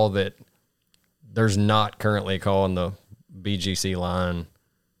 It's a call that there's not currently a call in the BGC line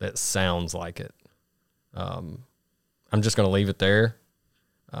that sounds like it. I'm just going to leave it there.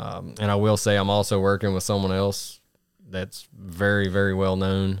 And I will say I'm also working with someone else that's very, very well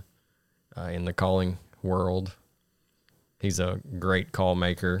known in the calling world. He's a great call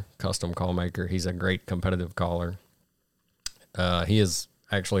maker, custom call maker. He's a great competitive caller. He is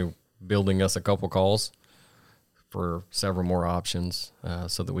actually building us a couple calls for several more options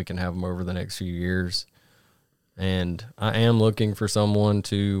so that we can have them over the next few years. And I am looking for someone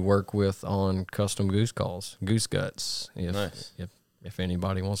to work with on custom goose calls, goose guts, Nice. if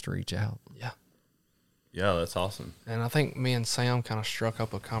anybody wants to reach out. Yeah. Yeah, that's awesome. And I think me and Sam kind of struck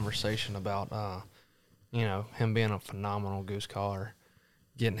up a conversation about, him being a phenomenal goose caller,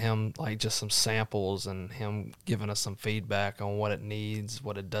 getting him like just some samples and him giving us some feedback on what it needs,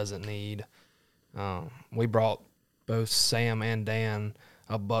 what it doesn't need. We brought both Sam and Dan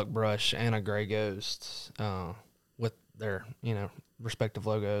a buck brush and a gray ghost with their, respective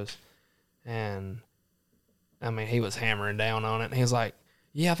logos. And I mean, he was hammering down on it. And he was like,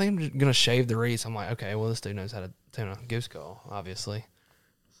 yeah, I think I'm just going to shave the wreaths. I'm like, okay, well, this dude knows how to tune a goose call, obviously.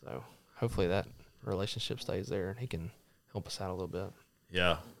 So hopefully that relationship stays there and he can help us out a little bit.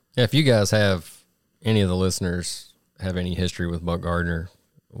 Yeah. Yeah, if you guys have any of the listeners have any history with Buck Gardner,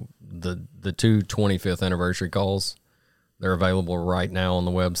 the two 25th anniversary calls, they're available right now on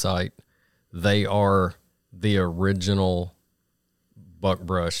the website. They are the original buck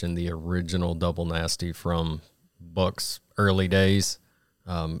brush and the original double nasty from Buck's early days.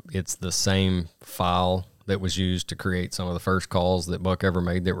 It's the same file that was used to create some of the first calls that Buck ever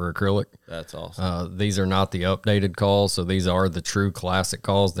made that were acrylic. That's awesome. These are not the updated calls, so these are the true classic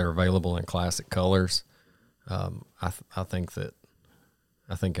calls. They're available in classic colors. I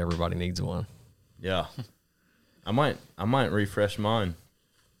think everybody needs one. Yeah. I might refresh mine.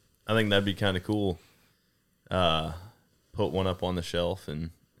 I think that'd be kind of cool. Put one up on the shelf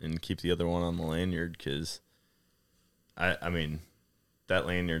and keep the other one on the lanyard because, I mean, that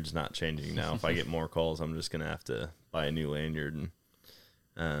lanyard's not changing now. If I get more calls, I'm just going to have to buy a new lanyard.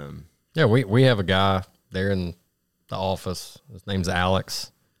 And Yeah, we have a guy there in the office. His name's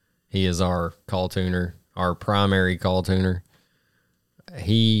Alex. He is our call tuner, our primary call tuner.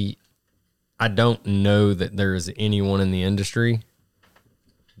 I don't know that there is anyone in the industry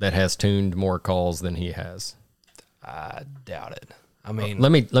that has tuned more calls than he has. I doubt it. I mean,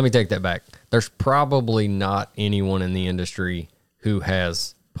 Let me take that back. There's probably not anyone in the industry who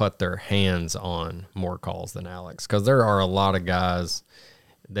has put their hands on more calls than Alex, because there are a lot of guys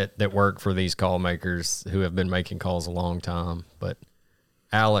that work for these call makers who have been making calls a long time, but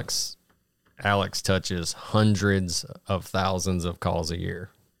Alex touches hundreds of thousands of calls a year.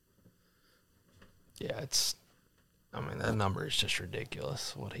 yeah, that number is just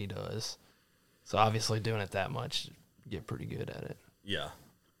ridiculous what he does. So obviously doing it that much, you get pretty good at it. yeah.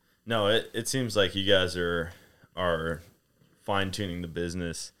 No, it seems like you guys are fine-tuning the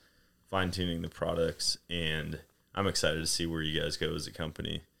business, fine-tuning the products, and I'm excited to see where you guys go as a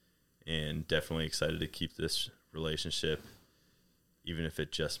company, and definitely excited to keep this relationship, even if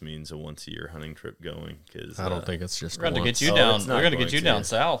it just means a once-a-year hunting trip going. Cause, I don't think it's just We're going to once. get you Oh, down. it's not We're going to going get you to. down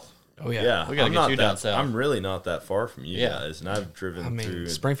south. Oh yeah. Yeah, We gotta I'm get not you down that- south. I'm really not that far from you Yeah. guys, and I've driven I mean, through.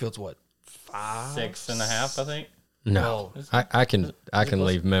 Springfield's what, 6.5, I think. No, Well, I can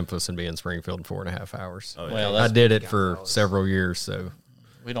leave Memphis and be in Springfield in 4.5 hours. Oh, yeah. Well, I that's, did it for several years, so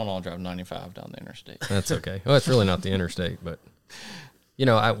we don't all drive 95 down the interstate. that's okay. Well, it's really not the interstate, but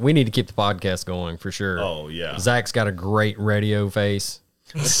we need to keep the podcast going for sure. Oh, yeah. Zach's got a great radio face,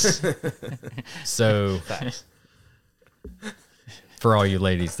 so for all you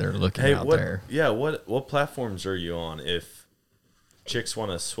ladies that are looking Hey, out what? there. Yeah, what platforms are you on? If chicks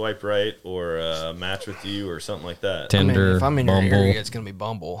want to swipe right or match with you or something like that. Tinder, if I'm in Bumble. your area, it's gonna be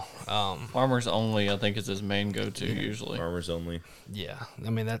Bumble. Farmers Only, I think, is his main go-to usually. Farmers only. Yeah, I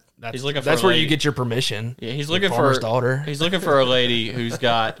mean that's He's looking for that's a where you lady. get your permission. Yeah, he's The looking for farmer's daughter. He's looking for a lady who's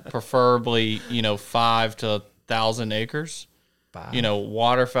got preferably 5 to 1,000 acres.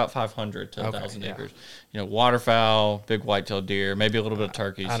 Waterfowl 500 to 1,000 yeah. acres. Waterfowl, big white-tailed deer, maybe a little bit of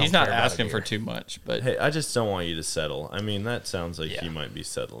turkeys. I don't He's not care about a asking for deer. too much, but Hey, I just don't want you to settle. I mean, that sounds like Yeah. you might be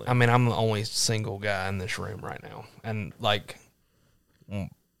settling. I mean, I'm the only single guy in this room right now, and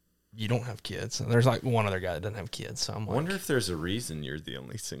you don't have kids. There's one other guy that doesn't have kids, so I'm I like, wonder if there's a reason you're the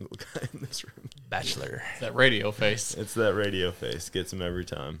only single guy in this room. bachelor. that radio face. It's that radio face. Gets him every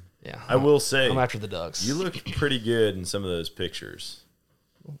time. Yeah, I will say, I'm after the ducks. you look pretty good in some of those pictures.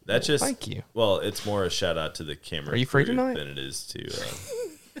 That just thank you. Well, it's more a shout out to the camera. Are you free crew tonight? Than it is to.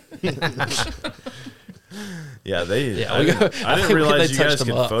 Yeah, they. Yeah, I we didn't, go- I I didn't think realize they you guys touched could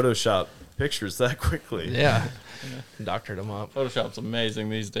them up. Photoshop pictures that quickly. Yeah, doctored them up. Photoshop's amazing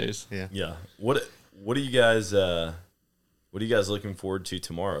these days. Yeah. What are you guys? What are you guys looking forward to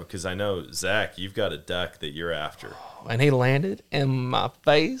tomorrow? Because I know Zach, you've got a duck that you're after. And he landed in my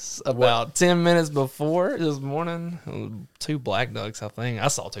face about 10 minutes before this morning. 2 black ducks, I think. I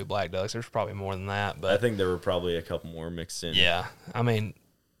saw 2 black ducks. There's probably more than that, I but think there were probably a couple more mixed in. yeah, I mean,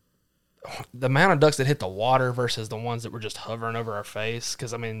 the amount of ducks that hit the water versus the ones that were just hovering over our face.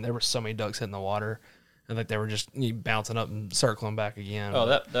 Because I mean, there were so many ducks hitting the water. I think they were just bouncing up and circling back again. Oh,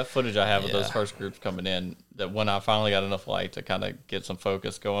 that footage I have of those Yeah. first groups coming in, that when I finally got enough light to kind of get some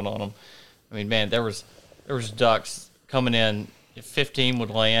focus going on them, I mean, man, there was ducks coming in. 15 would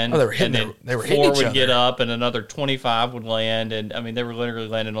land. Oh, they were hitting and then they were 4 hitting each would other. get up, and another 25 would land. And I mean, they were literally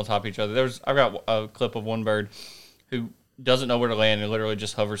landing on top of each other. I've got a clip of one bird who doesn't know where to land and literally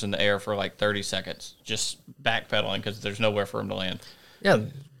just hovers in the air for like 30 seconds, just backpedaling because there's nowhere for him to land. Yeah,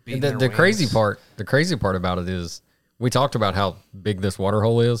 beating the their crazy wings. part about it is we talked about how big this water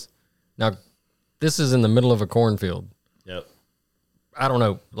hole is. Now, this is in the middle of a cornfield. Yep. I don't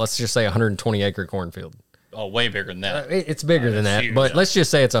know. Let's just say 120 acre cornfield. Oh, way bigger than that. It's bigger than that, huge. but let's just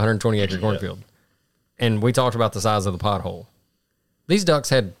say it's a 120 acre cornfield. And we talked about the size of the pothole. These ducks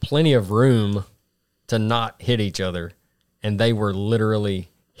had plenty of room to not hit each other, and they were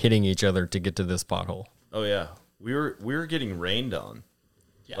literally hitting each other to get to this pothole. Oh yeah, we were getting rained on.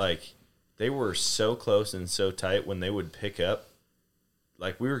 Yeah. Like they were so close and so tight when they would pick up.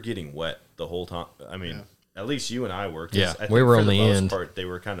 Like we were getting wet the whole time. I mean, at least you and I were. 'Cause Yeah, I think we were for on the most end. part, they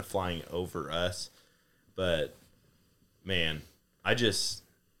were kind of flying over us. But man,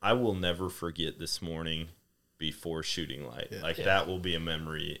 I will never forget this morning before shooting light. That will be a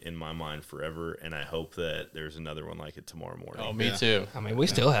memory in my mind forever, and I hope that there's another one like it tomorrow morning. Oh, me too. I mean, we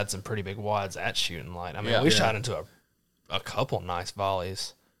still had some pretty big wads at shooting light. I mean, Yeah. we Yeah. shot into a couple nice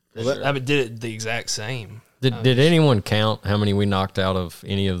volleys. Sure. I mean, did it the exact same. Did anyone count how many we knocked out of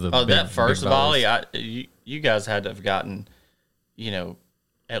any of the Oh, big, that first big volley, volleys? you guys had to have gotten,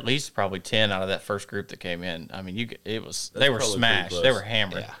 at least probably 10 out of that first group that came in. I mean, they were probably pretty smashed. close. They were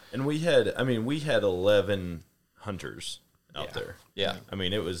hammered. Yeah. And we had 11 hunters out there. Yeah. I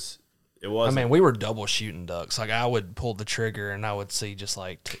mean, it was. I mean, we were double shooting ducks. Like, I would pull the trigger and I would see just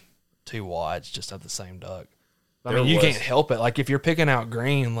like 2 wads just at the same duck. I mean, you can't help it. Like, if you're picking out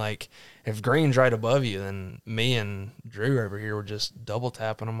green, like, if green's right above you, then me and Drew over here were just double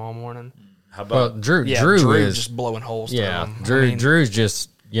tapping them all morning. How Well, about Drew is is just blowing holes yeah. through them. Drew I mean, Drew's just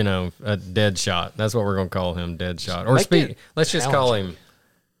a dead shot. That's what we're gonna call him, dead shot. Or Make it let's just call him.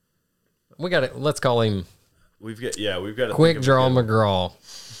 Let's call him we've got to Quick Draw McGraw.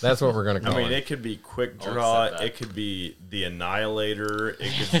 That's what we're gonna call I mean, him. it could be Quick I'll Draw. accept that. It could be the Annihilator.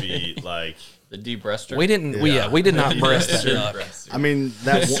 It could be like The de-breaster. we didn't. We did not breast that duck. I mean, the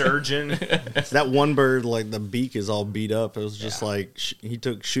that Surgeon. that one bird, like the beak is all beat up. It was just like he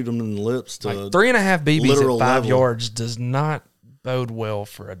shoot him in the lips to Like 3.5 BBs literal at 5 level. yards does not bode well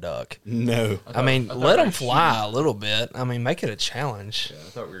for a duck. no. I mean, let them fly a little bit. I mean, make it a challenge. Yeah, I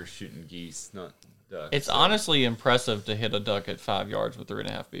thought we were shooting geese, not ducks. It's honestly impressive to hit a duck at 5 yards with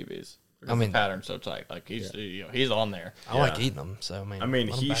 3.5 BBs. I mean- the pattern's so tight. Like he's on there. I like eating them. So I mean, let 'em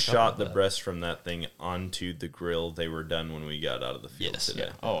He back up shot a the bit. breast from that thing onto the grill. They were done when we got out of the field Yes. today.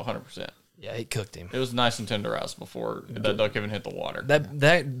 Yeah. Oh, 100%. Yeah, he cooked him. It was nice and tenderized before that duck even hit the water.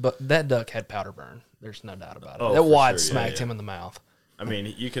 That duck had powder burn. There's no doubt about it. Oh, That for wad sure, yeah, smacked yeah. him in the mouth. I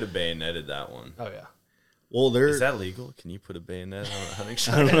mean, you could have bayoneted that one. Oh yeah. Well, there. Is that legal? Can you put a bayonet on a hunting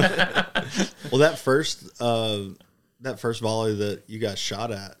shot? Well, that first volley that you got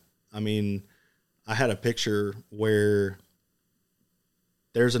shot at. I mean, I had a picture where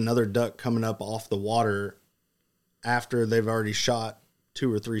there's another duck coming up off the water after they've already shot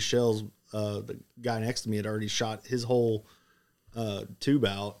 2 or 3 shells. The guy next to me had already shot his whole tube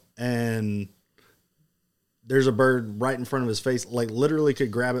out, and there's a bird right in front of his face, like literally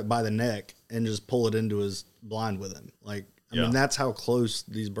could grab it by the neck and just pull it into his blind with him. Like, I mean, that's how close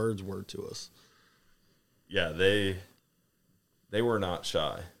these birds were to us. Yeah, they were not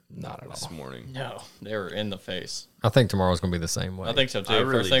shy. Not at this all. morning. No, they were in the face. I think tomorrow's going to be the same way. I think so too. I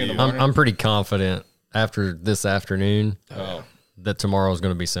really First thing in the do. morning. I'm pretty confident after this afternoon Oh. that tomorrow's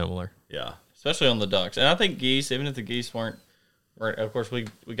going to be similar. Yeah. Especially on the ducks. And I think geese, even if the geese weren't of course we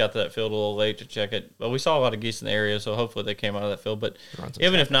got to that field a little late to check it, but we saw a lot of geese in the area, so hopefully they came out of that field. But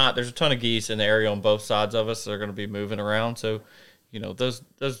even if not, there's a ton of geese in the area on both sides of us that are going to be moving around. So, you know, those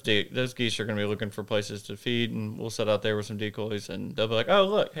geese are going to be looking for places to feed, and we'll set out there with some decoys, and they'll be like, "Oh,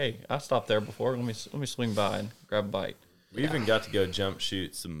 look, hey, I stopped there before. Let me swing by and grab a bite." We even got to go jump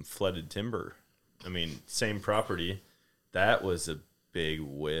shoot some flooded timber. I mean, same property. That was a big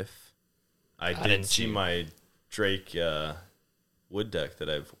whiff. I did see my Drake wood duck that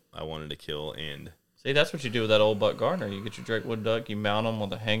I wanted to kill, and see, that's what you do with that old buck Gardner. You get your Drake wood duck, you mount them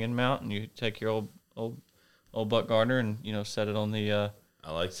with a hanging mount, and you take your old buck Gardner and set it on the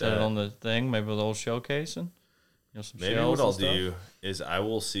I like set that. it on the thing, maybe with a little shell case and some Maybe shells. what I'll and stuff. do is I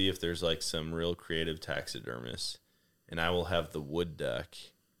will see if there's like some real creative taxidermists, and I will have the wood duck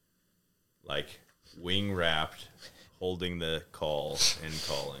like wing wrapped, holding the call and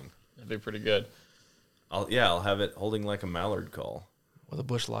calling. That'd be pretty good. I'll have it holding like a mallard call With a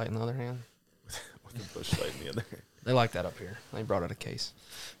bush light in the other hand. with a bush light in the other hand. They like that up here. They brought out a case.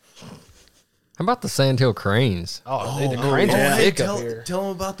 How about the sandhill cranes? Oh, dude, the cranes yeah. are Hey, thick up here. tell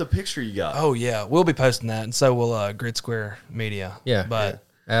them about the picture you got. Oh, yeah. We'll be posting that, and so will Grid Square Media. Yeah. But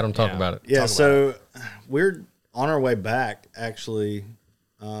Adam, talk Yeah. about it. Yeah, Talk so we're on our way back, actually,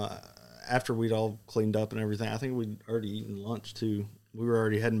 after we'd all cleaned up and everything. I think we'd already eaten lunch, too. We were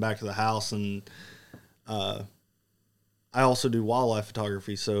already heading back to the house, and I also do wildlife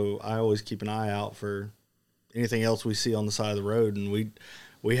photography, so I always keep an eye out for anything else we see on the side of the road. And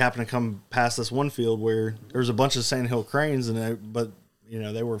we happened to come past this one field where there's a bunch of sandhill cranes, but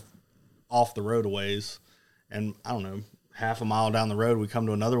they were off the road a ways. And I don't know, half a mile down the road, we come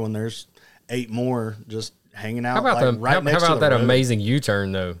to another one. There's 8 more just hanging out. How about next how to about the that road. amazing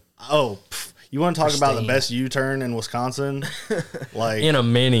U-turn though? Oh, you want to talk about the Pristine. best U-turn in Wisconsin? Like In a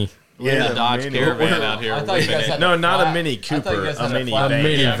mini. yeah, The Dodge mini- Caravan out here. I thought you guys had No, a not a flat- Mini I thought you Cooper, guys a had mini flat- van.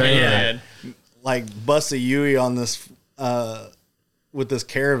 mini Yeah, van. like bust a Yui on this with this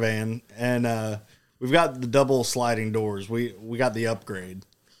caravan, and we've got the double sliding doors. We got the upgrade,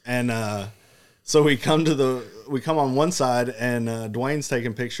 and so we come on one side, and Dwayne's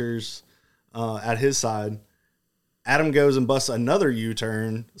taking pictures at his side. Adam goes and busts another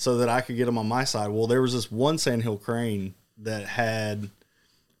U-turn so that I could get him on my side. Well, there was this one sandhill crane that had.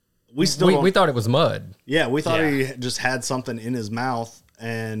 We We thought it was mud. yeah, we thought he just had something in his mouth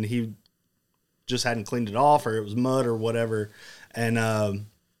and he just hadn't cleaned it off, or it was mud or whatever. And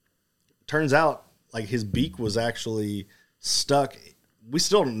turns out like his beak was actually stuck. We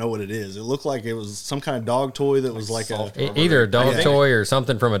still don't know what it is. It looked like it was some kind of dog toy that was like a Either a dog Yeah. toy or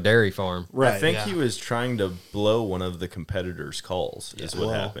something from a dairy farm. right. I think Yeah. he was trying to blow one of the competitors' calls is what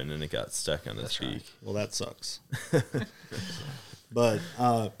Well, happened, and it got stuck on his beak. Well, that sucks. But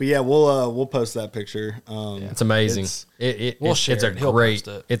yeah, we'll post that picture. It's amazing. We'll it's share a it. He'll great.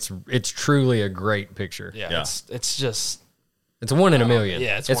 post it. It's truly a great picture. yeah, Yeah. it's just It's 1 in a million.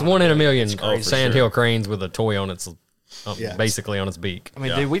 yeah, it's it's one one in in a a million. It's crazy. Sandhill cranes with a toy on its, Yeah. basically on its beak. I mean,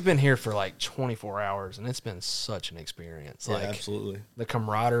 Yeah. dude, we've been here for like 24 hours, and it's been such an experience. Yeah, Like absolutely. the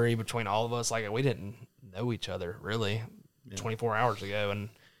camaraderie between all of us. Like we didn't know each other really 24 hours ago, and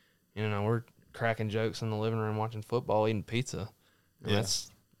we're cracking jokes in the living room, watching football, eating pizza. And that's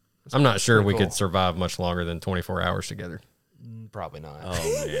I'm not sure pretty we cool. could survive much longer than 24 hours together. probably not.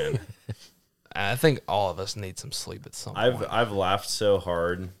 Oh man, I think all of us need some sleep at some point. I've laughed so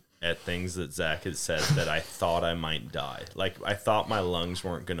hard at things that Zach has said that I thought I might die. Like I thought my lungs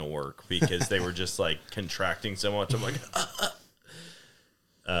weren't gonna work because they were just like contracting so much. I'm like,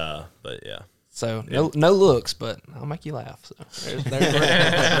 but yeah. So no looks, but I'll make you laugh. So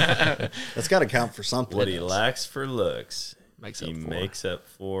there's That's got to count for something. What he lacks for looks, Makes he up for. makes up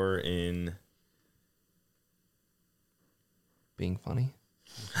for in. being funny.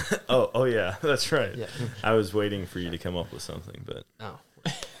 Oh yeah, that's right. Yeah. I was waiting for you to come up with something, but Oh.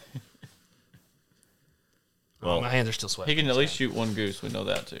 Well, my hands are still He sweating. can at least shoot one goose. We know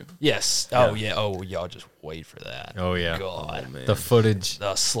that too. Yes. Oh yeah. Oh y'all just wait for that. Oh, yeah. God. man, The footage.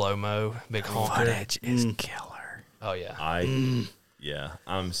 The slow mo, big honker. is killer. Oh yeah. Yeah,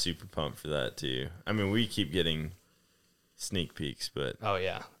 I'm super pumped for that too. I mean, we keep getting sneak peeks, but Oh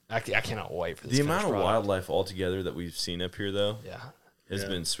yeah, I cannot wait for this. the amount of finished product. wildlife altogether that we've seen up here, though, Yeah. has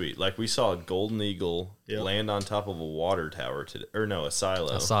been sweet. Like we saw a golden eagle Yep. land on top of a water tower today, or no, a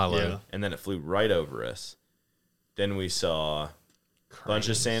silo, A silo. Yeah. and then it flew right over us. Then we saw a bunch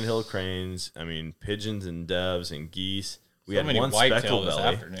of sandhill cranes. I mean, pigeons and doves and geese. We So had many one whitetail speckled this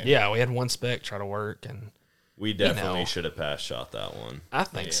belly. afternoon. Yeah, we had one speck try to work, and We definitely know. should have pass shot that one. I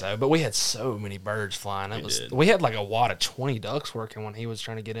think so. But we had so many birds flying. We did. We had like a wad of 20 ducks working when he was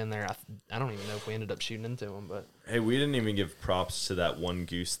trying to get in there. I don't even know if we ended up shooting into them, but Hey, we didn't even give props to that one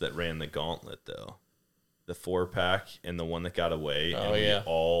goose that ran the gauntlet, though. The 4-pack and the one that got away. Oh, and we yeah.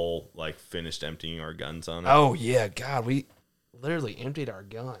 all like finished emptying our guns on it. oh yeah, God, we literally emptied our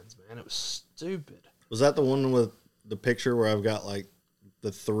guns, man. It was stupid. Was that the one with the picture where I've got like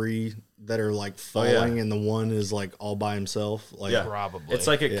the 3 that are like Oh, yeah. falling and the one is like all by himself? Like, Yeah. Probably. It's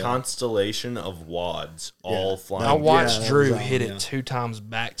like a Yeah. constellation of wads all flying. I watched that Drew was on, hit yeah. it 2 times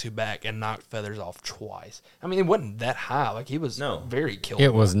back to back and knocked feathers off twice. I mean, it wasn't that high. Like he was very killable.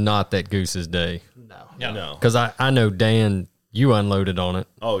 It was not that goose's day. no. No. Because I know, Dan, you unloaded on it.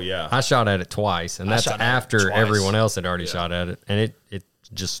 Oh, yeah. I shot at it twice, and that's shot at it after twice. everyone else had already shot at it. And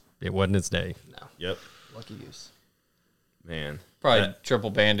it wasn't its day. No. Yep. Lucky goose. Man. Probably That- triple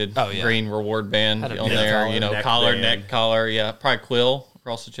banded, Oh, yeah. green reward band Had a on neck there. collar. You know, Neck collar, band. neck collar. Yeah, probably quill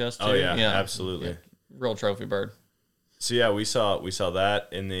across the chest. Too. Oh, yeah. Absolutely. Real trophy bird. So, yeah, we saw that.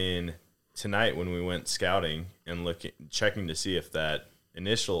 And then tonight when we went scouting and checking to see if that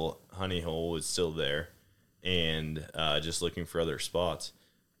initial honey hole was still there and just looking for other spots,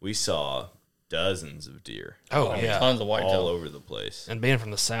 we saw dozens of deer Oh, yeah. Tons of all whitetail. over the place. And being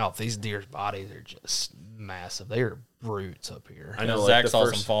from the south, these deer's bodies are just massive. They are brutes up here. I know, like Zach the saw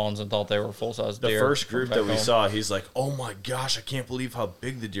first, some fawns and thought they were full size the deer. first from group back that we home. saw, he's like, "Oh my gosh, I can't believe how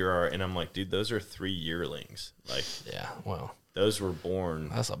big the deer are!" And I'm like, "Dude, those are 3 yearlings. Like Yeah, well, those were born."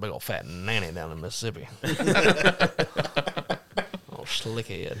 that's a big old fat nanny down in Mississippi. Oh, slick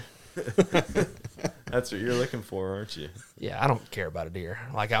head. That's what you're looking for, aren't you? Yeah, I don't care about a deer.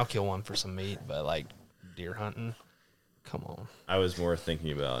 Like, I'll kill one for some meat, but like deer hunting, come on. I was more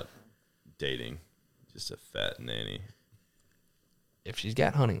thinking about dating, just a fat nanny. If she's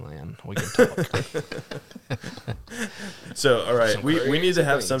got hunting land, we can talk. So, all right, Some we need to crazy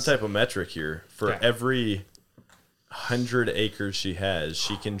have some things. type of metric here. For Okay. every 100 acres she has,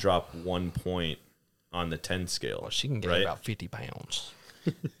 she can drop 1 point on the 10 scale. Well, she can get right? about 50 pounds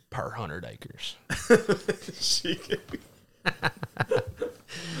per 100 acres. She can.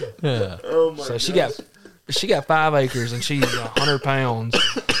 Oh my! So she got 5 acres and she's 100 pounds.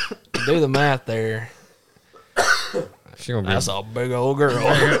 Do the math there. She gonna be That's a big old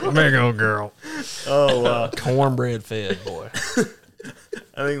girl. big old girl. Oh wow! Cornbread fed, boy.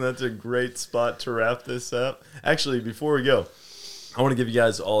 I think that's a great spot to wrap this up. Actually, before we go, I want to give you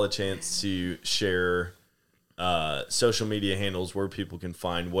guys all a chance to share social media handles where people can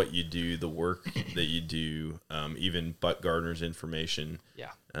find what you do, the work that you do, even Buck Gardner's information,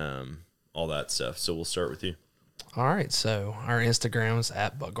 Yeah. all that stuff. So we'll start with you. All right, so our Instagram's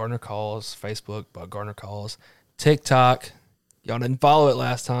at Buck Gardner Calls, Facebook Buck Gardner Calls, TikTok. Y'all didn't follow it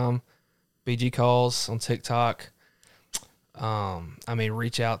last time. BG Calls on TikTok. I mean,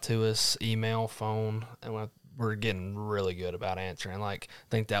 reach out to us, email, phone, and we're getting really good about answering. Like, I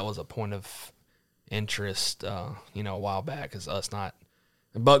think that was a point of interest, a while back, is us not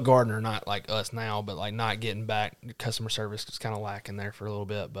Buck Gardner, not like us now, but like not getting back. Customer service was kind of lacking there for a little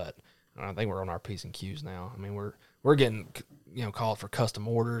bit, but I think we're on our P's and Q's now. I mean, we're getting called for custom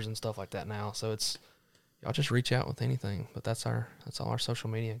orders and stuff like that now. So it's y'all just reach out with anything. But that's all our social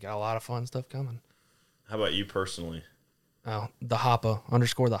media. Got a lot of fun stuff coming. How about you personally? The Hoppa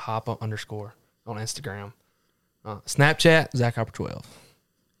 _ the Hoppa _ on Instagram. Snapchat Zach Hopper 12.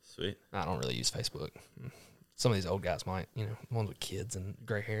 Sweet. I don't really use Facebook. Some of these old guys might, ones with kids and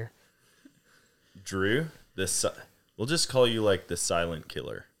gray hair. Drew, we'll just call you like the silent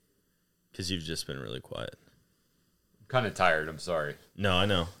killer because you've just been really quiet. I'm kind of tired. I'm sorry. No, I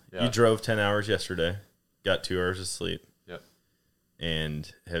know. Yeah. You drove 10 hours yesterday, got 2 hours of sleep, Yep.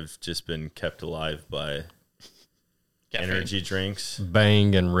 and have just been kept alive by Caffeine. energy drinks.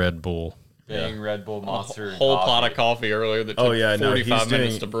 Bang and Red Bull. Bang, Red Bull, Monster, and Whole coffee. pot of coffee earlier that took Oh yeah, no, 45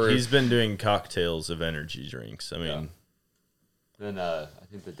 minutes to brew. he's been doing cocktails of energy drinks. I mean, Then I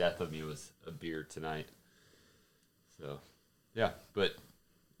think the death of me was a beer tonight. So, yeah, but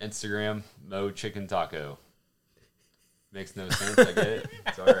Instagram, Mo Chicken Taco. Makes no sense. I get it.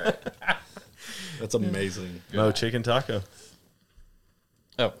 It's all right. That's amazing. Mo Chicken Taco.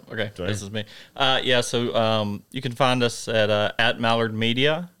 Oh, okay. Dwayne? This is me. So you can find us at Mallard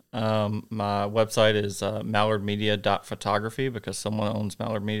Media. My website is mallardmedia.photography because someone owns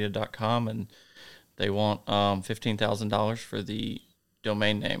mallardmedia.com and they want $15,000 for the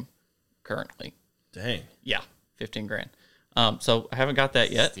domain name currently. Dang. Yeah, 15 grand. So I haven't got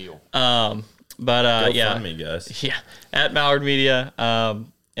that yet. Steal. Go find me, guys. Yeah, at Mallard Media,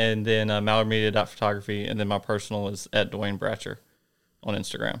 and then mallardmedia.photography, and then my personal is at Dwayne Bratcher on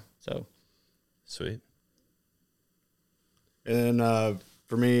Instagram. So Sweet. And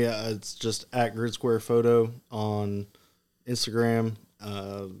for me, it's just at Grid Square Photo on Instagram,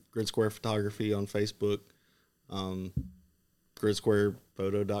 Grid Square Photography on Facebook,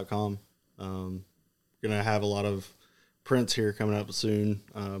 gridsquarephoto.com. Gonna have a lot of prints here coming up soon.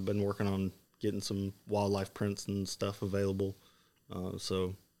 Been working on getting some wildlife prints and stuff available.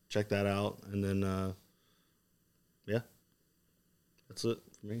 So check that out. And then, that's it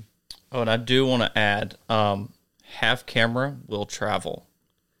for me. Oh, and I do want to add, Half Camera Will Travel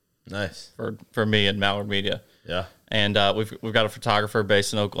Nice. for me and Mallard Media. Yeah. And we've got a photographer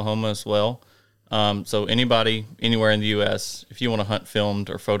based in Oklahoma as well. So anybody anywhere in the U.S., if you want to hunt filmed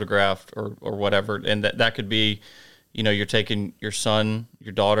or photographed or whatever, and that could be, you're taking your son,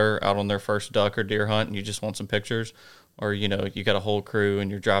 your daughter out on their first duck or deer hunt and you just want some pictures, or, you got a whole crew and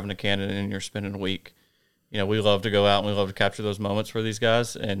you're driving to Canada and you're spending a week. We love to go out and we love to capture those moments for these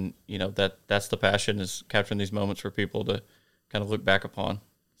guys. And, that's the passion, is capturing these moments for people to kind of look back upon.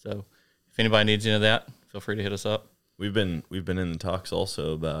 So if anybody needs any of that, feel free to hit us up. We've been in the talks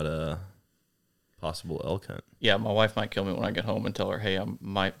also about possible elk hunt. Yeah, my wife might kill me when I get home and tell her, hey, I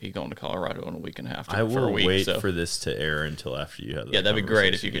might be going to Colorado in a week and a half. I for a will week, wait so. for this to air until after you have that. Yeah, that'd be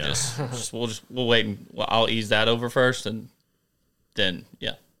great if you could conversation. we'll wait and I'll ease that over first, and then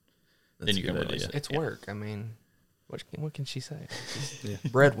That's then you a can good release idea. it. It's work. I mean, what can she say? Yeah.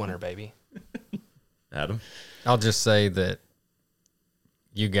 Breadwinner, baby. Adam? I'll just say that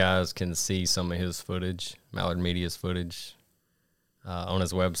you guys can see some of his footage, Mallard Media's footage, on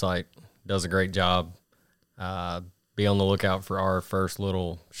his website. Does a great job. Be on the lookout for our first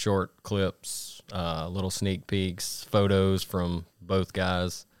little short clips, little sneak peeks, photos from both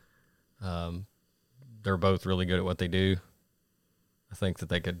guys. They're both really good at what they do. I think that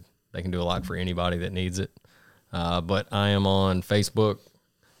they can do a lot for anybody that needs it. But I am on Facebook.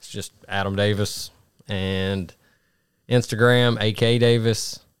 It's just Adam Davis, and Instagram, AK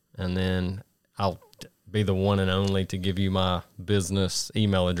Davis. And then I'll be the one and only to give you my business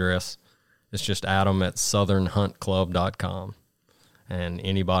email address. It's just adam@southernhuntclub.com. And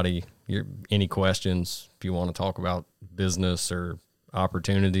anybody, any questions, if you want to talk about business or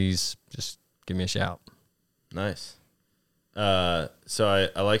opportunities, just give me a shout. Nice. So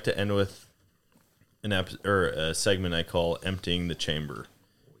I like to end with a segment I call Emptying the Chamber.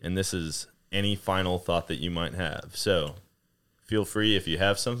 And this is any final thought that you might have. So feel free if you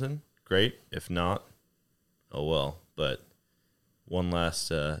have something, great. If not, oh well. But one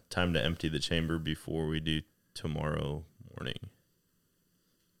last time to empty the chamber before we do tomorrow morning.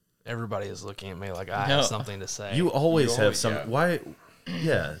 Everybody is looking at me like I have something to say. You always have always- some. yeah. Why?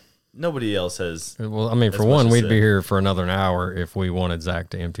 Yeah. Nobody else has. Well, I mean, as for much one, to we'd say. be here for another hour if we wanted Zach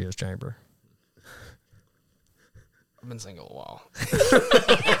to empty his chamber. I've been single a while.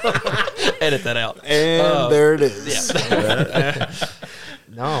 Edit that out. And there it is.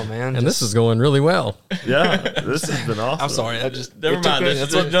 No, man. And this is going really well. Yeah. This has been awesome. I'm sorry. I just Never mind.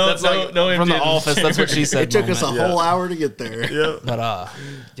 That's what, that's like from the emptying office. That's what she said. It took us a moment. whole hour to get there. Yeah. But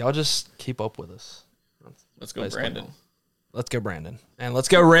y'all just keep up with us. Let's go, Basically. Brandon. Let's go, Brandon, and let's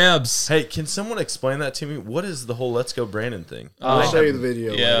go, Rebs. Hey, can someone explain that to me? What is the whole "Let's Go Brandon" thing? I'll show you the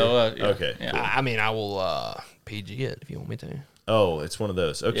video. Yeah, later. well, yeah. Okay. Yeah. cool. I mean, I will PG it if you want me to. Oh, it's one of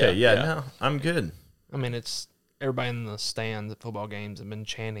those. Okay. Yeah, Yeah. yeah. No, I'm good. I mean, it's everybody in the stands at football games have been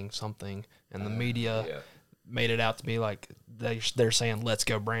chanting something, and the media yeah. made it out to be like they're saying "Let's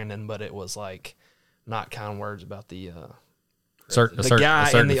go, Brandon," but it was like not kind words about the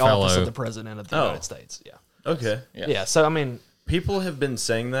guy in the office of the president of the Oh. United States. Yeah. Okay. Yeah. So I mean, People have been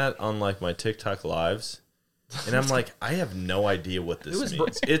saying that on like my TikTok lives, and I'm like, I have no idea what this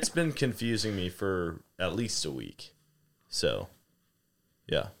means. It's been confusing me for at least a week. So,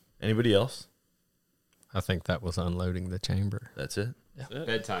 yeah. Anybody else? I think that was unloading the chamber. That's it.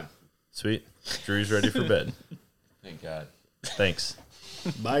 Bedtime. Sweet. Drew's ready for bed. Thank God. Thanks.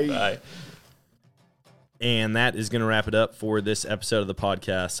 Bye. Bye. And that is going to wrap it up for this episode of the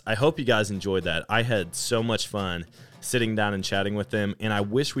podcast. I hope you guys enjoyed that. I had so much fun sitting down and chatting with them, and I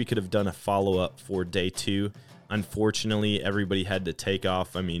wish we could have done a follow-up for day 2. Unfortunately, everybody had to take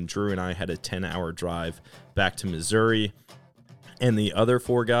off. I mean, Drew and I had a 10-hour drive back to Missouri, And the other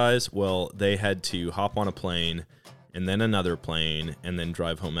 4 guys, well, they had to hop on a plane and then another plane and then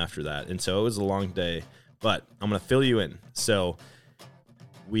drive home after that. And so it was a long day, but I'm going to fill you in. So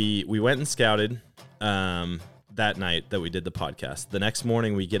we went and scouted that night that we did the podcast. The next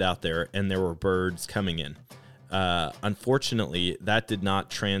morning we get out there and there were birds coming in. Unfortunately, that did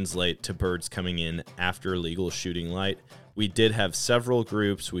not translate to birds coming in after legal shooting light. We did have several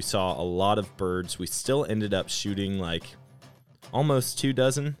groups. We saw a lot of birds. We still ended up shooting like almost 2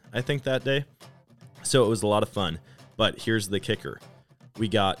 dozen, I think, that day. So it was a lot of fun. But here's the kicker. We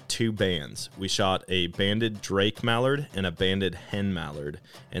got 2 bands. We shot a banded drake mallard and a banded hen mallard.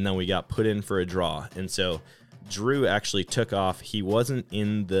 And then we got put in for a draw. And so Drew actually took off. He wasn't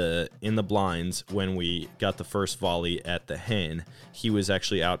in the blinds when we got the first volley at the hen. He was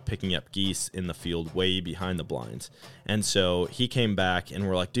actually out picking up geese in the field way behind the blinds. And so he came back and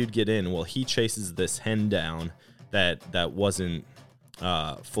we're like, dude, get in. Well, he chases this hen down that wasn't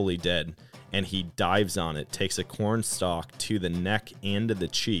fully dead, and he dives on it, takes a corn stalk to the neck and to the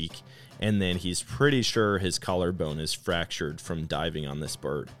cheek, and then he's pretty sure his collarbone is fractured from diving on this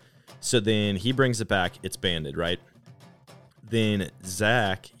bird. So then he brings it back. It's banded, right? Then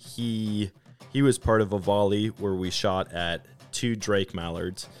Zach, he was part of a volley where we shot at 2 drake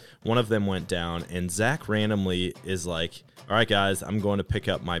mallards. One of them went down, and Zach randomly is like, all right, guys, I'm going to pick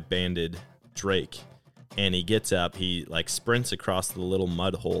up my banded drake. And he gets up, he like sprints across the little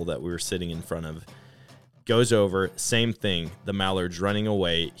mud hole that we were sitting in front of, goes over, same thing, the mallard's running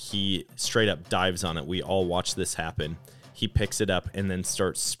away. He straight up dives on it. We all watch this happen. He picks it up and then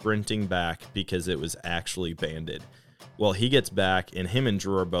starts sprinting back because it was actually banded. Well, he gets back, and him and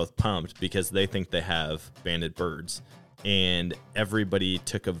Drew are both pumped because they think they have banded birds. And everybody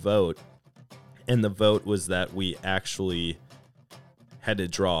took a vote, and the vote was that we actually had to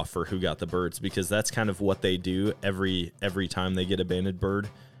draw for who got the birds, because that's kind of what they do every time they get a banded bird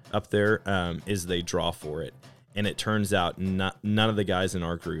up there, is they draw for it. And it turns out none of the guys in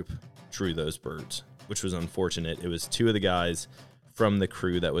our group drew those birds, which was unfortunate. It was 2 of the guys from the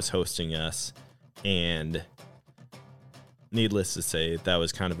crew that was hosting us, and needless to say, that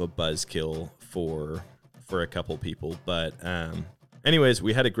was kind of a buzzkill for a couple people. But anyways,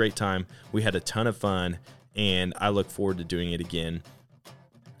 we had a great time. We had a ton of fun, and I look forward to doing it again.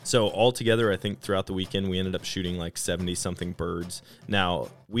 So altogether, I think throughout the weekend, we ended up shooting like 70-something birds. Now,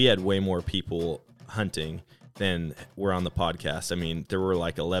 we had way more people hunting than were on the podcast. I mean, there were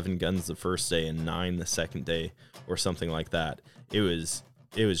like 11 guns the first day and 9 the second day or something like that. It was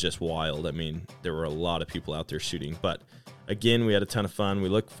just wild. I mean, there were a lot of people out there shooting. But again, we had a ton of fun. We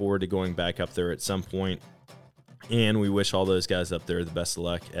look forward to going back up there at some point. And we wish all those guys up there the best of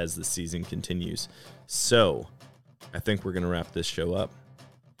luck as the season continues. So I think we're going to wrap this show up.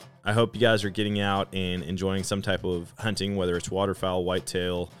 I hope you guys are getting out and enjoying some type of hunting, whether it's waterfowl,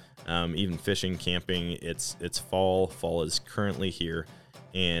 whitetail, even fishing, camping. It's fall. Fall is currently here,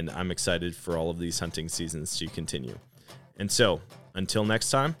 and I'm excited for all of these hunting seasons to continue. And so, until next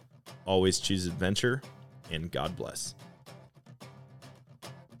time, always choose adventure, and God bless.